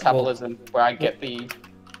So that we'll- metabolism where I get the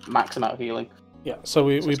max amount of healing. Yeah, so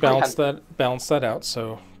we it's pretty balance that out,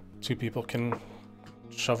 so 2 people can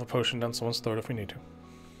shove a potion down someone's throat if we need to.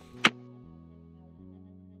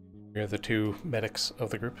 We're the 2 medics of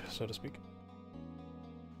the group, so to speak.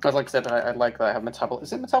 As like I said, I like that I have metabolism.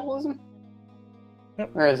 Is it metabolism? Yep.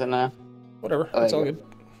 Where is it now? Whatever, Oh, it's there all you good.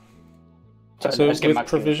 Sorry, So I just get with max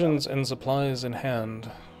healing. provisions and supplies in hand,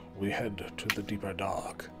 we head to the deeper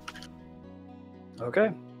dark.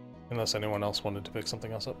 Okay. Unless anyone else wanted to pick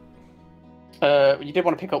something else up. You did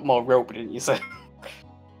want to pick up more rope, didn't you? So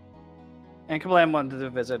And Kablam wanted to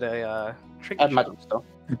visit a tricky add shop. magic stuff.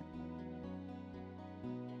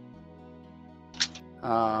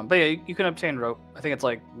 But yeah, you can obtain rope. I think it's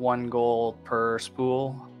like 1 gold per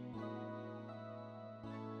spool.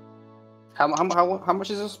 How much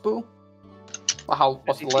is a spool? Or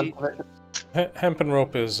what's the 50 length of it? Hemp and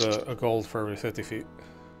rope is a gold for every 50 feet.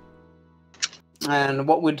 And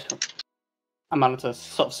what would Amanita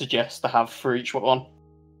sort of suggest to have for each one?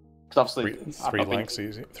 Because obviously, I've Three not been- lengths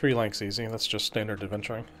easy. 3 lengths easy. That's just standard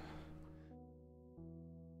adventuring.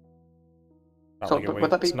 So would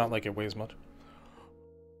that be- It's not like it weighs much.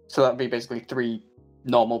 So that'd be basically 3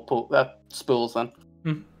 normal spools then.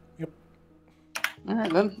 Yep. All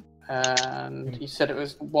right then. And you said it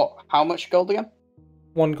was what? How much gold again?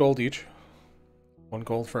 1 gold each. 1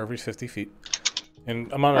 gold for every 50 feet.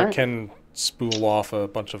 And Amana Alright. can spool off a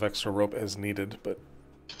bunch of extra rope as needed, but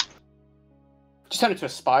Just turn into a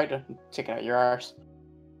spider and take it out your arse.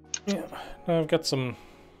 yeah, I've got some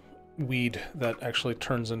weed that actually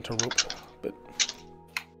turns into rope. But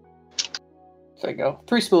There you go.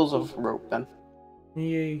 3 spools of rope then.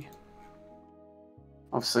 yay!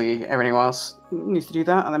 Obviously, everything else needs to do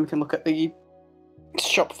that, and then we can look at the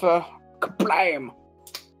shop for kablam.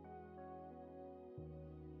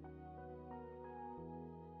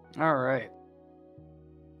 All right.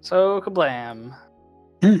 So, kablam.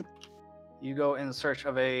 Hmm. You go in search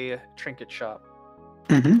of a trinket shop.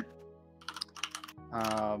 Mm-hmm.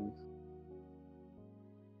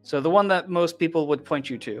 So the one that most people would point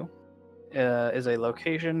you to is a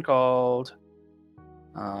location called.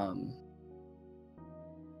 Let's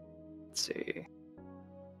see.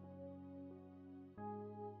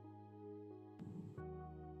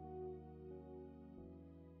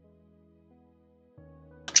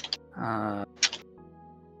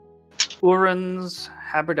 Urin's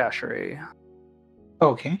Haberdashery.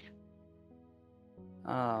 Okay.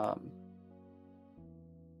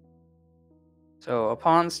 So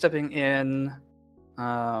upon stepping in,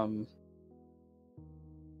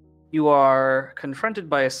 you are confronted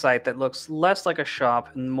by a sight that looks less like a shop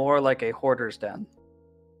and more like a hoarder's den.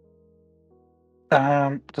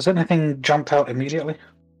 Does anything jump out immediately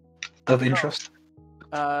of interest?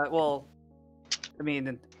 Well, I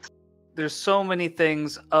mean, there's so many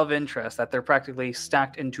things of interest that they're practically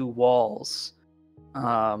stacked into walls.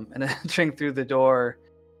 And entering through the door,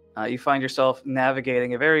 you find yourself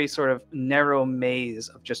navigating a very sort of narrow maze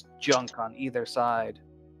of just junk on either side.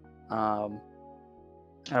 And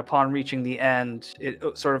upon reaching the end,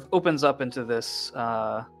 it sort of opens up into this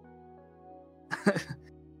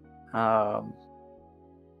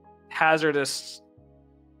hazardous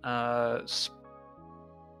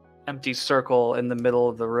empty circle in the middle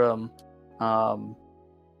of the room.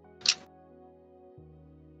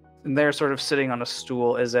 And there, sort of sitting on a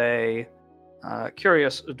stool, is a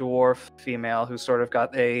curious dwarf female who's sort of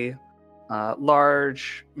got a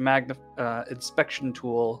large inspection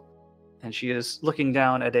tool, and she is looking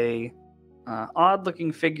down at a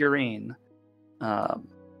odd-looking figurine,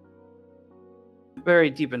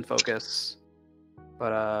 very deep in focus.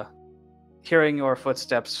 But hearing your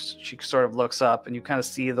footsteps, she sort of looks up, and you kind of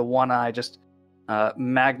see the one eye just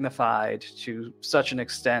magnified to such an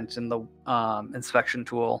extent in the inspection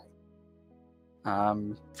tool.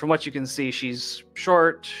 From what you can see, she's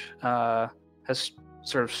short, has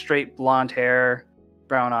sort of straight blonde hair,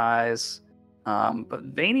 brown eyes, but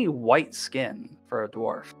veiny white skin for a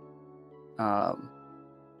dwarf.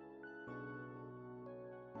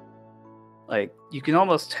 Like, you can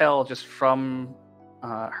almost tell just from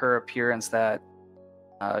her appearance that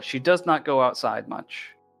she does not go outside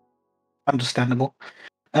much. Understandable.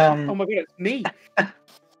 Oh my god, it's me!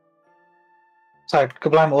 So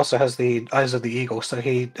Kablam also has the eyes of the eagle, so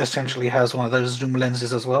he essentially has one of those zoom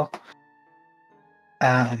lenses as well.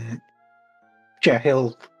 Yeah,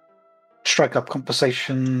 he'll strike up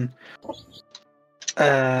conversation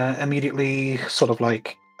immediately, sort of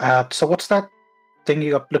like, so what's that thing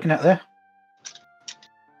you're looking at there?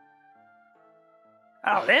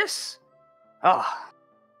 Oh, this? Oh.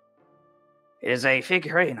 It is a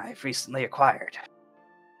figurine I've recently acquired.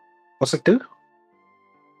 What's it do?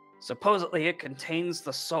 Supposedly it contains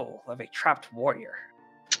the soul of a trapped warrior.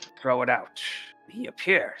 Throw it out. He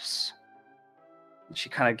appears. She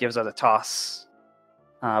kind of gives it a toss,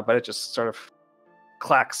 but it just sort of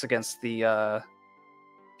clacks against the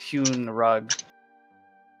hewn rug.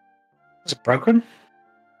 Is it broken?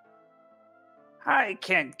 I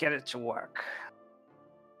can't get it to work.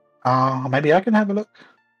 Maybe I can have a look.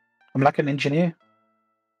 I'm like an engineer.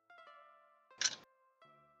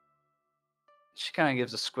 She kind of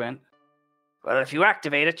gives a squint. Well, if you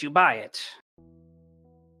activate it, you buy it.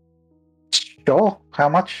 Sure. How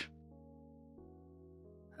much?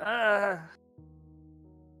 I'll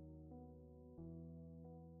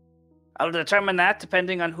determine that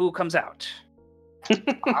depending on who comes out.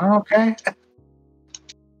 Okay.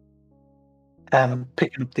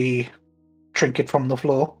 Picking up the trinket from the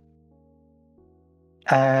floor.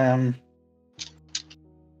 Does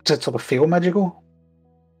it sort of feel magical?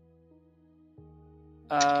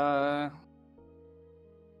 I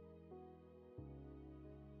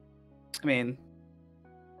mean,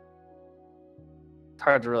 it's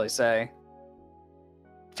hard to really say.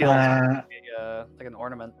 Feels like an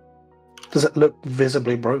ornament. Does it look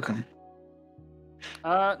visibly broken?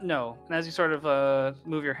 No. And as you sort of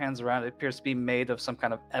move your hands around, it appears to be made of some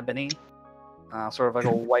kind of ebony, sort of like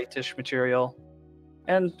a whitish material.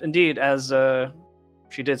 And indeed, as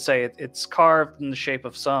she did say it's carved in the shape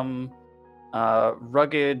of some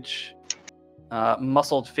rugged,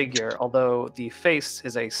 muscled figure, although the face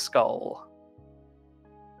is a skull.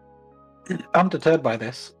 Undeterred by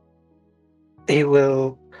this, he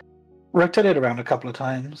will rotate it around a couple of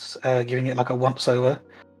times, giving it like a once-over,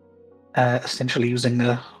 essentially using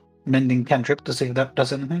the mending cantrip to see if that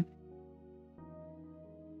does anything.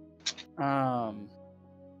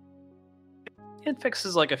 It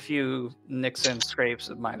fixes like a few nicks and scrapes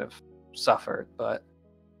it might have suffered, but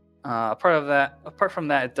apart from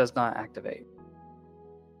that, it does not activate.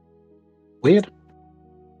 Weird.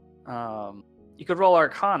 You could roll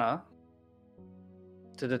Arcana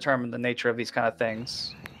to determine the nature of these kind of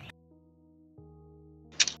things.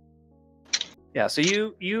 Yeah, so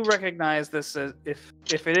you recognize this as if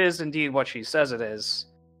it is indeed what she says it is,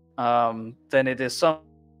 then it is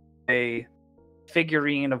a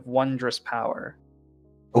figurine of wondrous power.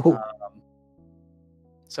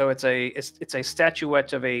 So it's a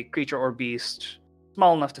statuette of a creature or beast,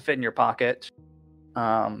 small enough to fit in your pocket.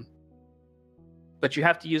 But you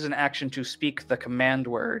have to use an action to speak the command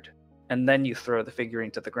word, and then you throw the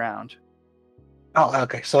figurine to the ground. Oh,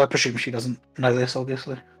 okay. So I presume she doesn't know this,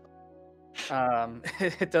 obviously.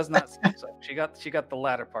 It does not seem so. She got the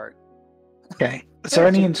latter part. Okay. Is there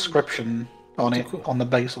any inscription on it, on the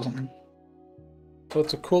base or something? Well,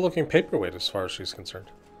 it's a cool-looking paperweight as far as she's concerned.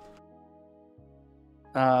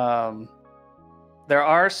 There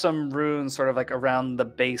are some runes sort of like around the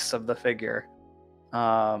base of the figure.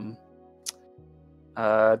 Do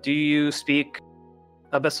you speak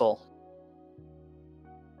Abyssal?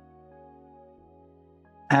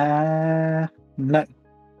 No.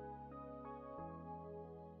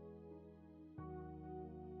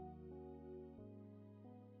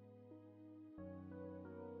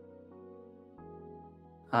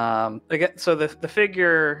 Again, so the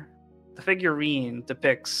figurine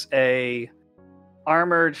depicts a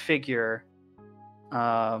armored figure,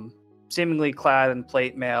 seemingly clad in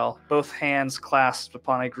plate mail, both hands clasped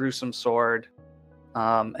upon a gruesome sword,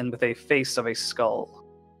 and with a face of a skull.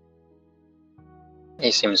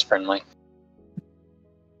 He seems friendly.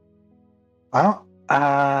 Well,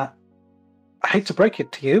 I hate to break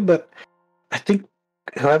it to you, but I think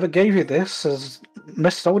whoever gave you this has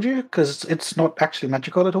missold you, because it's not actually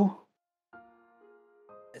magical at all.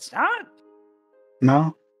 It's not?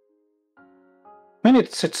 No. I mean,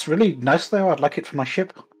 it's really nice though. I'd like it for my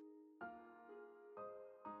ship.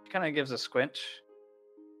 Kind of gives a squint.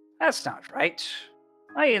 That's not right.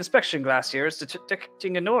 My inspection glass here is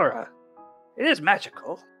detecting an aura. It is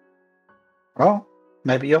magical. Well,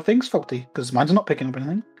 maybe your thing's faulty, because mine's not picking up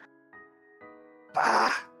anything.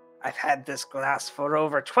 Bah! I've had this glass for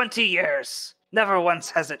over 20 years. Never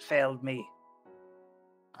once has it failed me.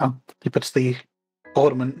 Oh, he puts the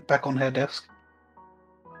ornament back on her desk.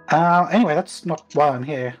 Anyway, that's not why I'm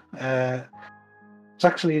here. I was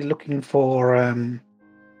actually looking for...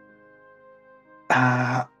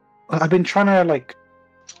 I've been trying to,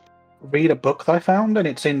 read a book that I found, and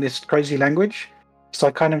it's in this crazy language. So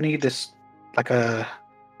I kind of need this, something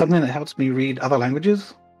that helps me read other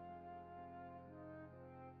languages.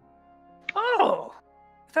 Oh,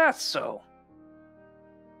 that's so.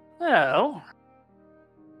 Well,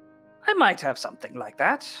 I might have something like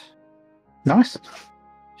that. Nice.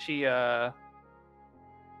 She gets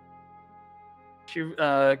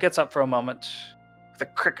up for a moment with a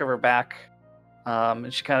crick of her back,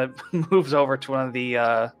 and she kind of moves over to one of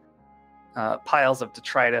the piles of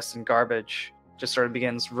detritus and garbage. Just sort of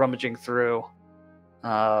begins rummaging through.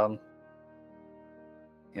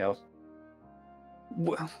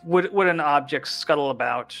 Wooden objects scuttle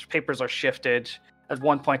about. Papers are shifted. At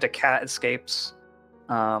one point, a cat escapes.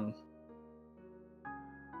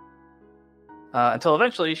 Until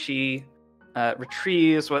eventually she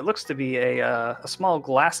retrieves what looks to be a small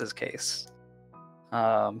glasses case.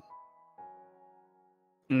 And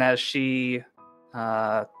as she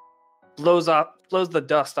blows the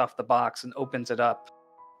dust off the box and opens it up,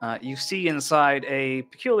 you see inside a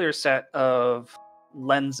peculiar set of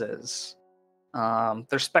lenses.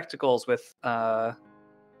 They're spectacles with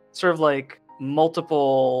sort of like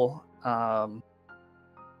multiple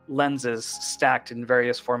lenses stacked in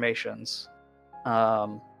various formations.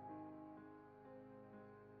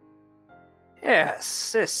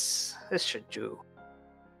 Yes, this should do.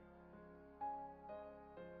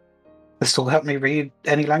 This will help me read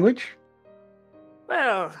any language?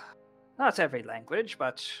 Well, not every language,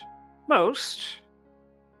 but most.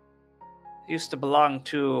 Used to belong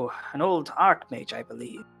to an old archmage, I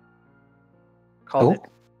believe. Called it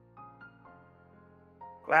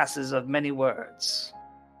Glasses of Many Words.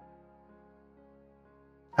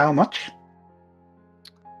 How much?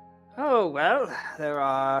 Oh, well, there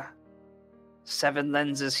are 7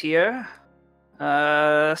 lenses here.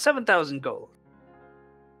 7,000 gold.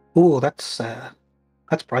 Ooh, that's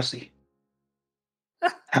pricey.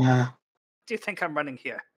 Do you think I'm running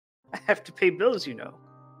here? I have to pay bills, you know.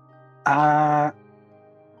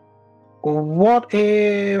 What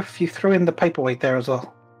if you threw in the paperweight there as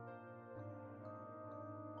well?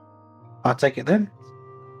 I'll take it then.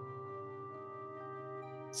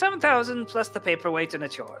 7,000 plus the paperweight, and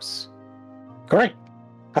it's yours. Great.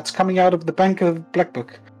 That's coming out of the bank of Black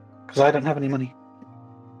Book, because I don't have any money.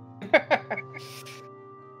 Of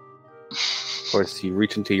course, you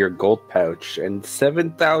reach into your gold pouch, and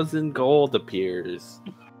 7,000 gold appears.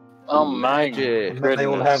 Oh my Magic. goodness. They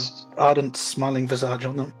all have ardent, smiling visage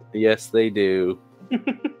on them. Yes, they do.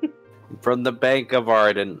 From the bank of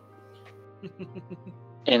Ardent.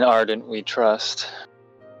 In Ardent we trust.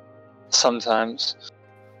 Sometimes.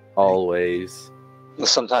 Always.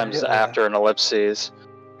 Sometimes Yeah. after an ellipses.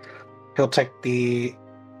 He'll take the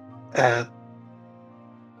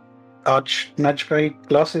arch Najve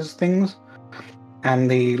glasses things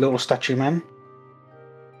and the little statue man.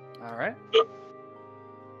 All right.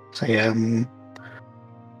 Say,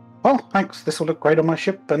 well, thanks. This will look great on my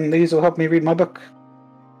ship, and these will help me read my book.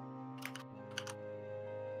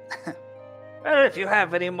 Well, if you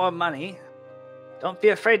have any more money, don't be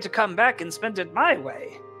afraid to come back and spend it my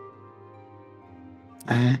way.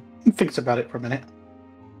 He thinks about it for a minute.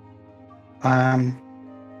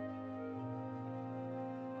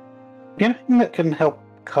 Anything that can help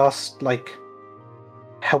cast, like,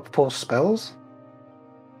 helpful spells?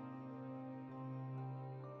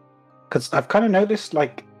 Because I've kind of noticed,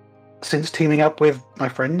 like, since teaming up with my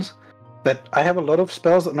friends, that I have a lot of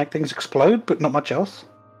spells that make things explode, but not much else.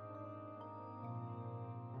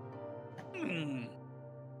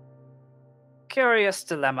 Curious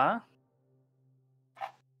dilemma.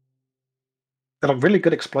 Got a really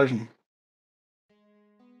good explosion.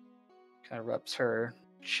 Kind of rubs her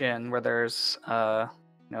chin where there's,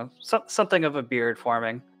 something of a beard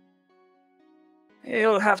forming.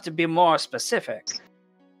 You'll have to be more specific.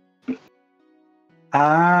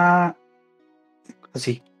 As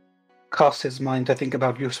he casts his mind to think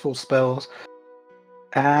about useful spells.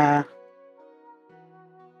 Yeah,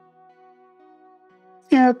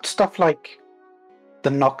 stuff like the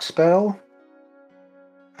knock spell,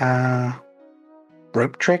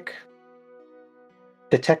 rope trick,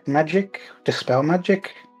 detect magic, dispel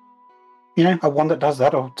magic. You know, a one that does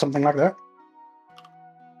that or something like that.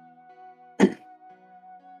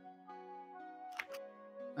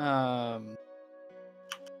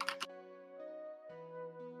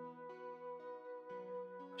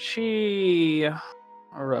 She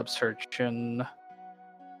rubs her chin.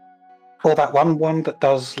 Or that one that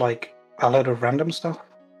does like a load of random stuff.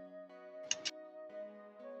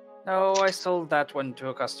 No, I sold that one to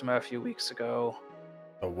a customer a few weeks ago.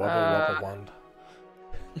 The Wubba Wubba wand.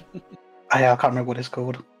 I can't remember what it's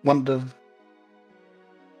called. Wand of...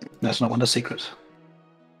 No, it's not Wand of Secrets.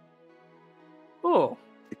 Oh,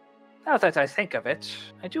 now that I think of it,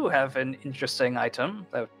 I do have an interesting item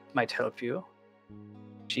that might help you.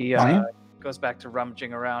 She goes back to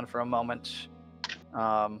rummaging around for a moment.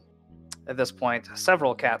 At this point,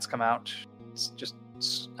 several cats come out, just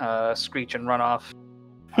screech and run off.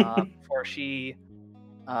 Before she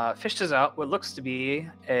fishes out what looks to be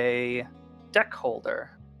a deck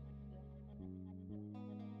holder.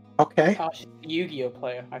 Okay. Oh, she's a Yu-Gi-Oh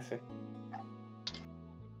player, I see.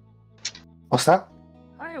 What's that?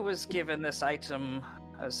 I was given this item,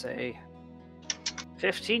 say,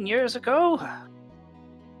 15 years ago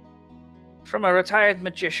from a retired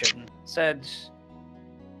magician. Said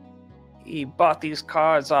he bought these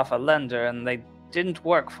cards off a lender and they didn't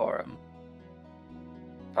work for him.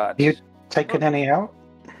 But You taken any out?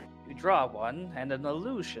 you draw one and an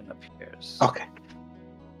illusion appears. Okay.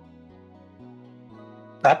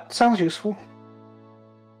 That sounds useful.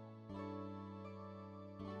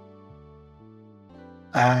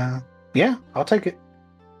 Yeah, I'll take it.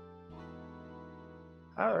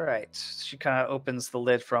 All right. She kind of opens the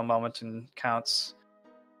lid for a moment and counts.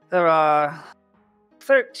 There are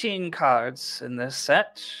 13 cards in this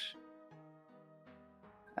set.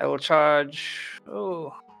 I will charge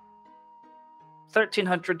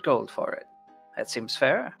 1,300 gold for it. That seems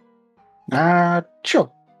fair.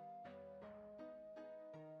 Sure.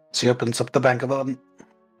 She opens up the Bank of Ardent.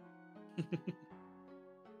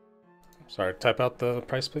 Sorry, type out the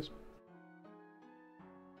price, please.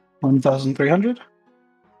 1,300?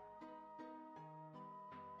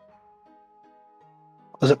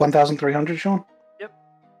 Was it 1,300, Sean? Yep.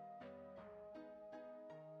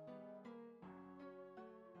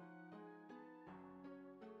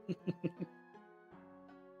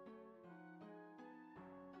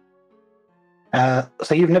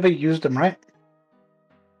 So you've never used them, right?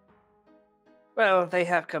 Well, they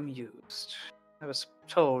have come used. I was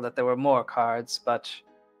told that there were more cards, but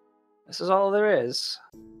this is all there is.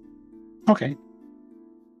 Okay.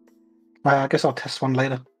 I guess I'll test one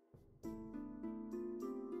later.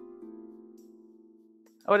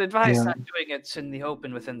 I would advise not doing it in the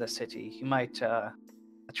open within the city. You might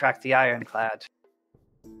attract the ironclad.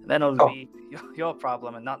 Then it'll be your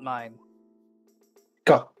problem and not mine.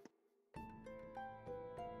 Got.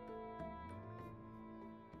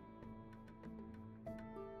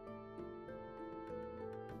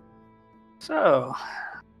 So,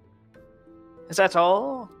 is that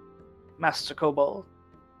all, Master Kobold?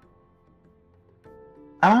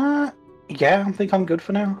 Yeah, I think I'm good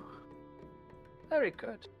for now. Very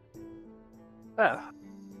good. Well,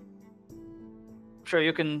 I'm sure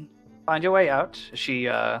you can find your way out. She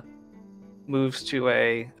moves to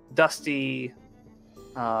a dusty,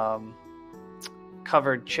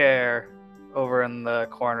 covered chair over in the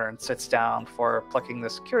corner and sits down for plucking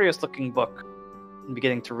this curious-looking book and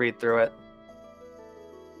beginning to read through it.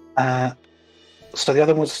 So the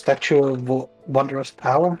other was Statue of Wondrous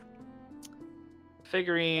Power?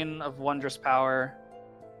 Figurine of wondrous power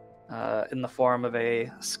in the form of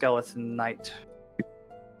a skeleton knight.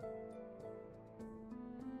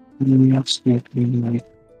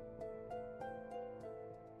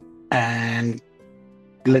 And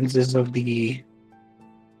lenses of the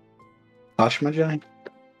Archmagi?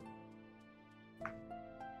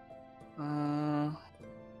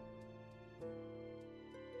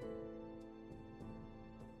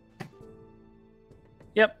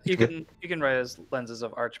 Yep, you can write as lenses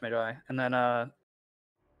of Archmagi, and then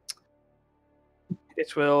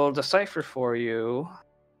it will decipher for you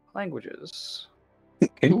languages.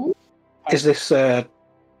 Okay. Is this a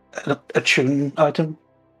tune item?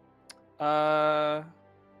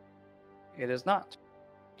 It is not.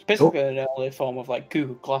 It's basically an early form of like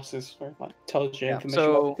Google Glasses, where it like tells you information.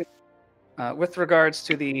 So, with regards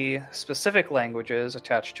to the specific languages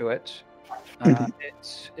attached to it,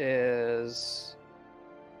 it is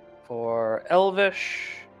for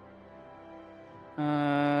Elvish,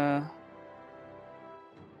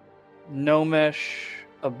 Gnomish,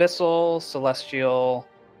 Abyssal, Celestial,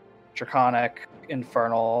 Draconic,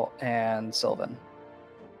 Infernal, and Sylvan.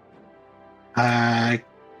 Let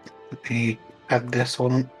me add this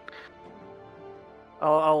one.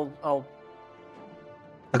 I'll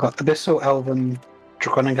I got Abyssal, Elven,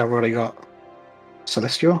 Draconic. I've already got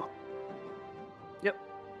Celestial. Yep.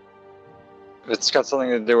 It's got something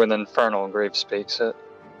to do with Infernal. Grave speaks it.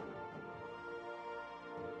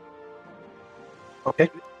 Okay.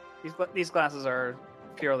 These glasses are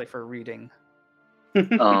purely for reading.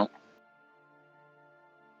 Oh.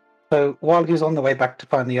 So while he's on the way back to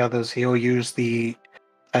find the others, he'll use the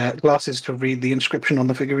glasses to read the inscription on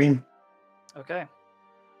the figurine. Okay.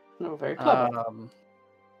 Oh, very clever.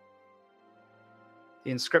 The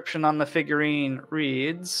inscription on the figurine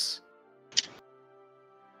reads,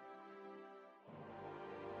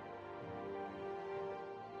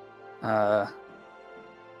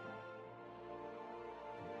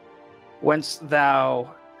 whence thou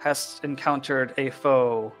hast encountered a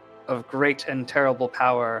foe of great and terrible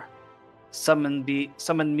power, summon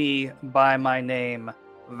me by my name,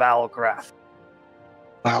 Valgrath.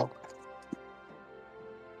 Wow.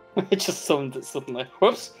 It just summoned it suddenly.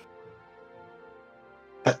 Whoops.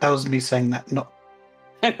 That was me saying that, not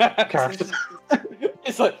character.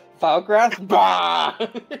 It's like Valgrath. Bah!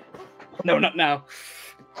 No, not now.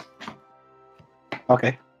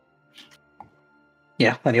 Okay.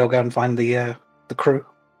 Yeah, then he'll go and find the crew.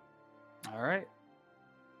 All right.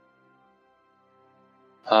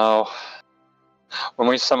 Oh. When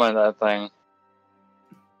we summon that thing,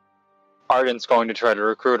 Arden's going to try to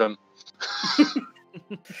recruit him.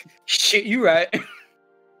 Shit, you right.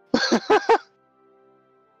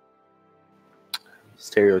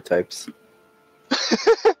 Stereotypes.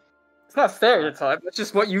 It's not stereotype. That's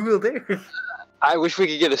just what you will do. I wish we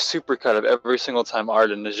could get a supercut of every single time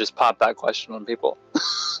Arden has just popped that question on people.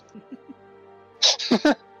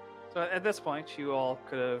 So at this point, you all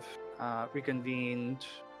could have reconvened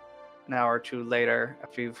an hour or two later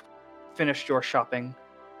after you've finished your shopping.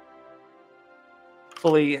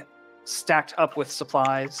 Fully stacked up with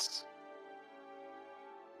supplies.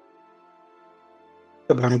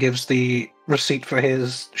 Gabon gives the receipt for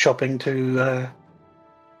his shopping to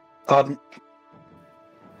Arden.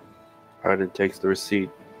 Arden takes the receipt.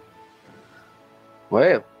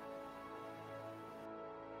 Well.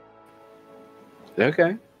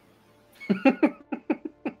 Okay.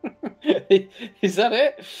 Is that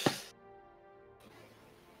it?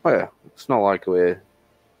 Well, it's not like we're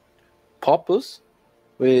Poppers.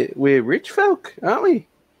 We're rich folk, aren't we?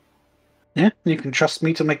 Yeah, you can trust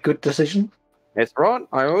me to make good decisions. That's right.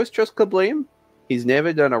 I always trust Kablim. He's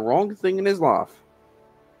never done a wrong thing in his life.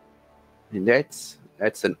 And that's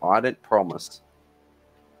an ardent promise.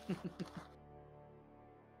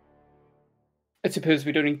 I suppose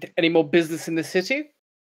we don't need any more business in the city?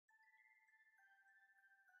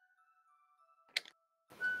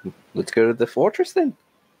 Let's go to the fortress then.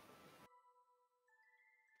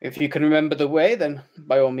 If you can remember the way, then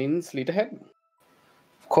by all means, lead ahead.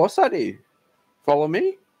 Of course I do. Follow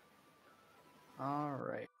me. All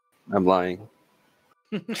right. I'm lying.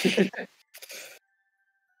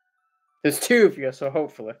 There's two of you, so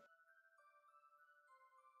hopefully.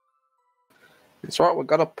 That's right, we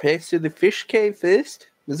got to pass through the fish cave first.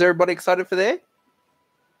 Is everybody excited for that?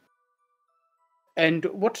 And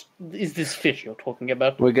what is this fish you're talking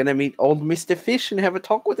about? We're going to meet old Mr. Fish and have a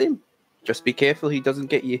talk with him. Just be careful he doesn't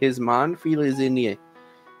get you his mind feelers in you.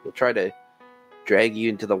 He'll try to drag you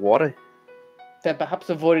into the water. Then perhaps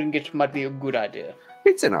avoiding it might be a good idea.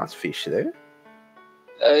 It's a nice fish, though.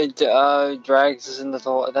 Drags is into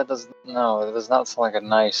the... That does not sound like a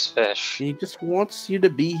nice fish. He just wants you to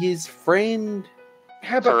be his friend.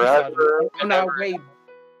 How about Forever, on our way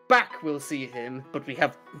back we'll see him, but we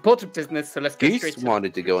have important business, so let's get straight Goose to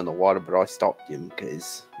wanted to go in the water, but I stopped him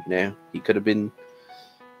because, he could have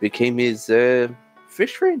became his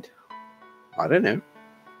fish friend. I don't know.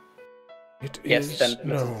 It Yes, is then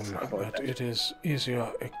known let's- that it is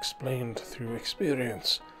easier explained through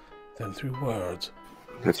experience than through words.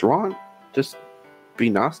 That's right. Just be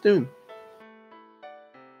nice to him.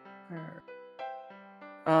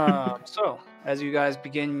 So, as you guys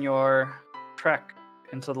begin your trek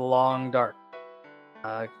into the long dark,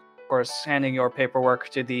 of course, handing your paperwork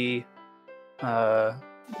to the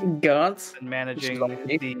guards. and managing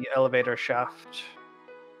the elevator shaft.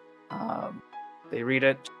 They read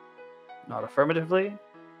it, not affirmatively,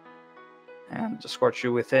 and escort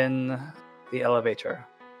you within the elevator.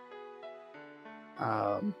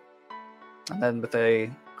 And then with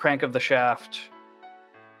a crank of the shaft,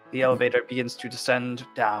 the elevator begins to descend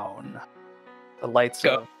down. The lights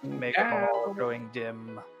Go of Make Hall growing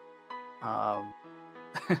dim.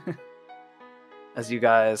 As you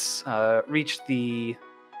guys reach the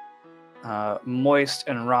moist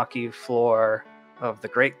and rocky floor of the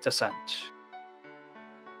Great Descent.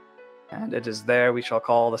 And it is there we shall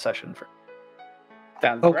call the session for.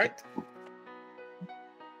 Sounds Okay. right.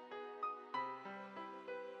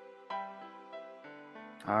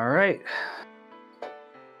 All right.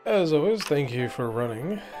 As always, thank you for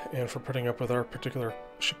running and for putting up with our particular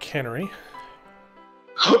chicanery.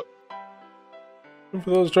 And for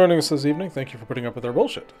those joining us this evening, thank you for putting up with our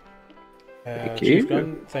bullshit. Thank Chief you.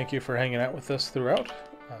 Gunn, thank you for hanging out with us throughout.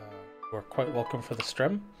 You're quite welcome for the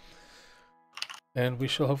stream. And we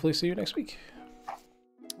shall hopefully see you next week.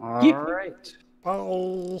 All right.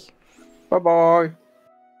 Bye. Bye-bye.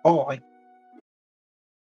 Oh, I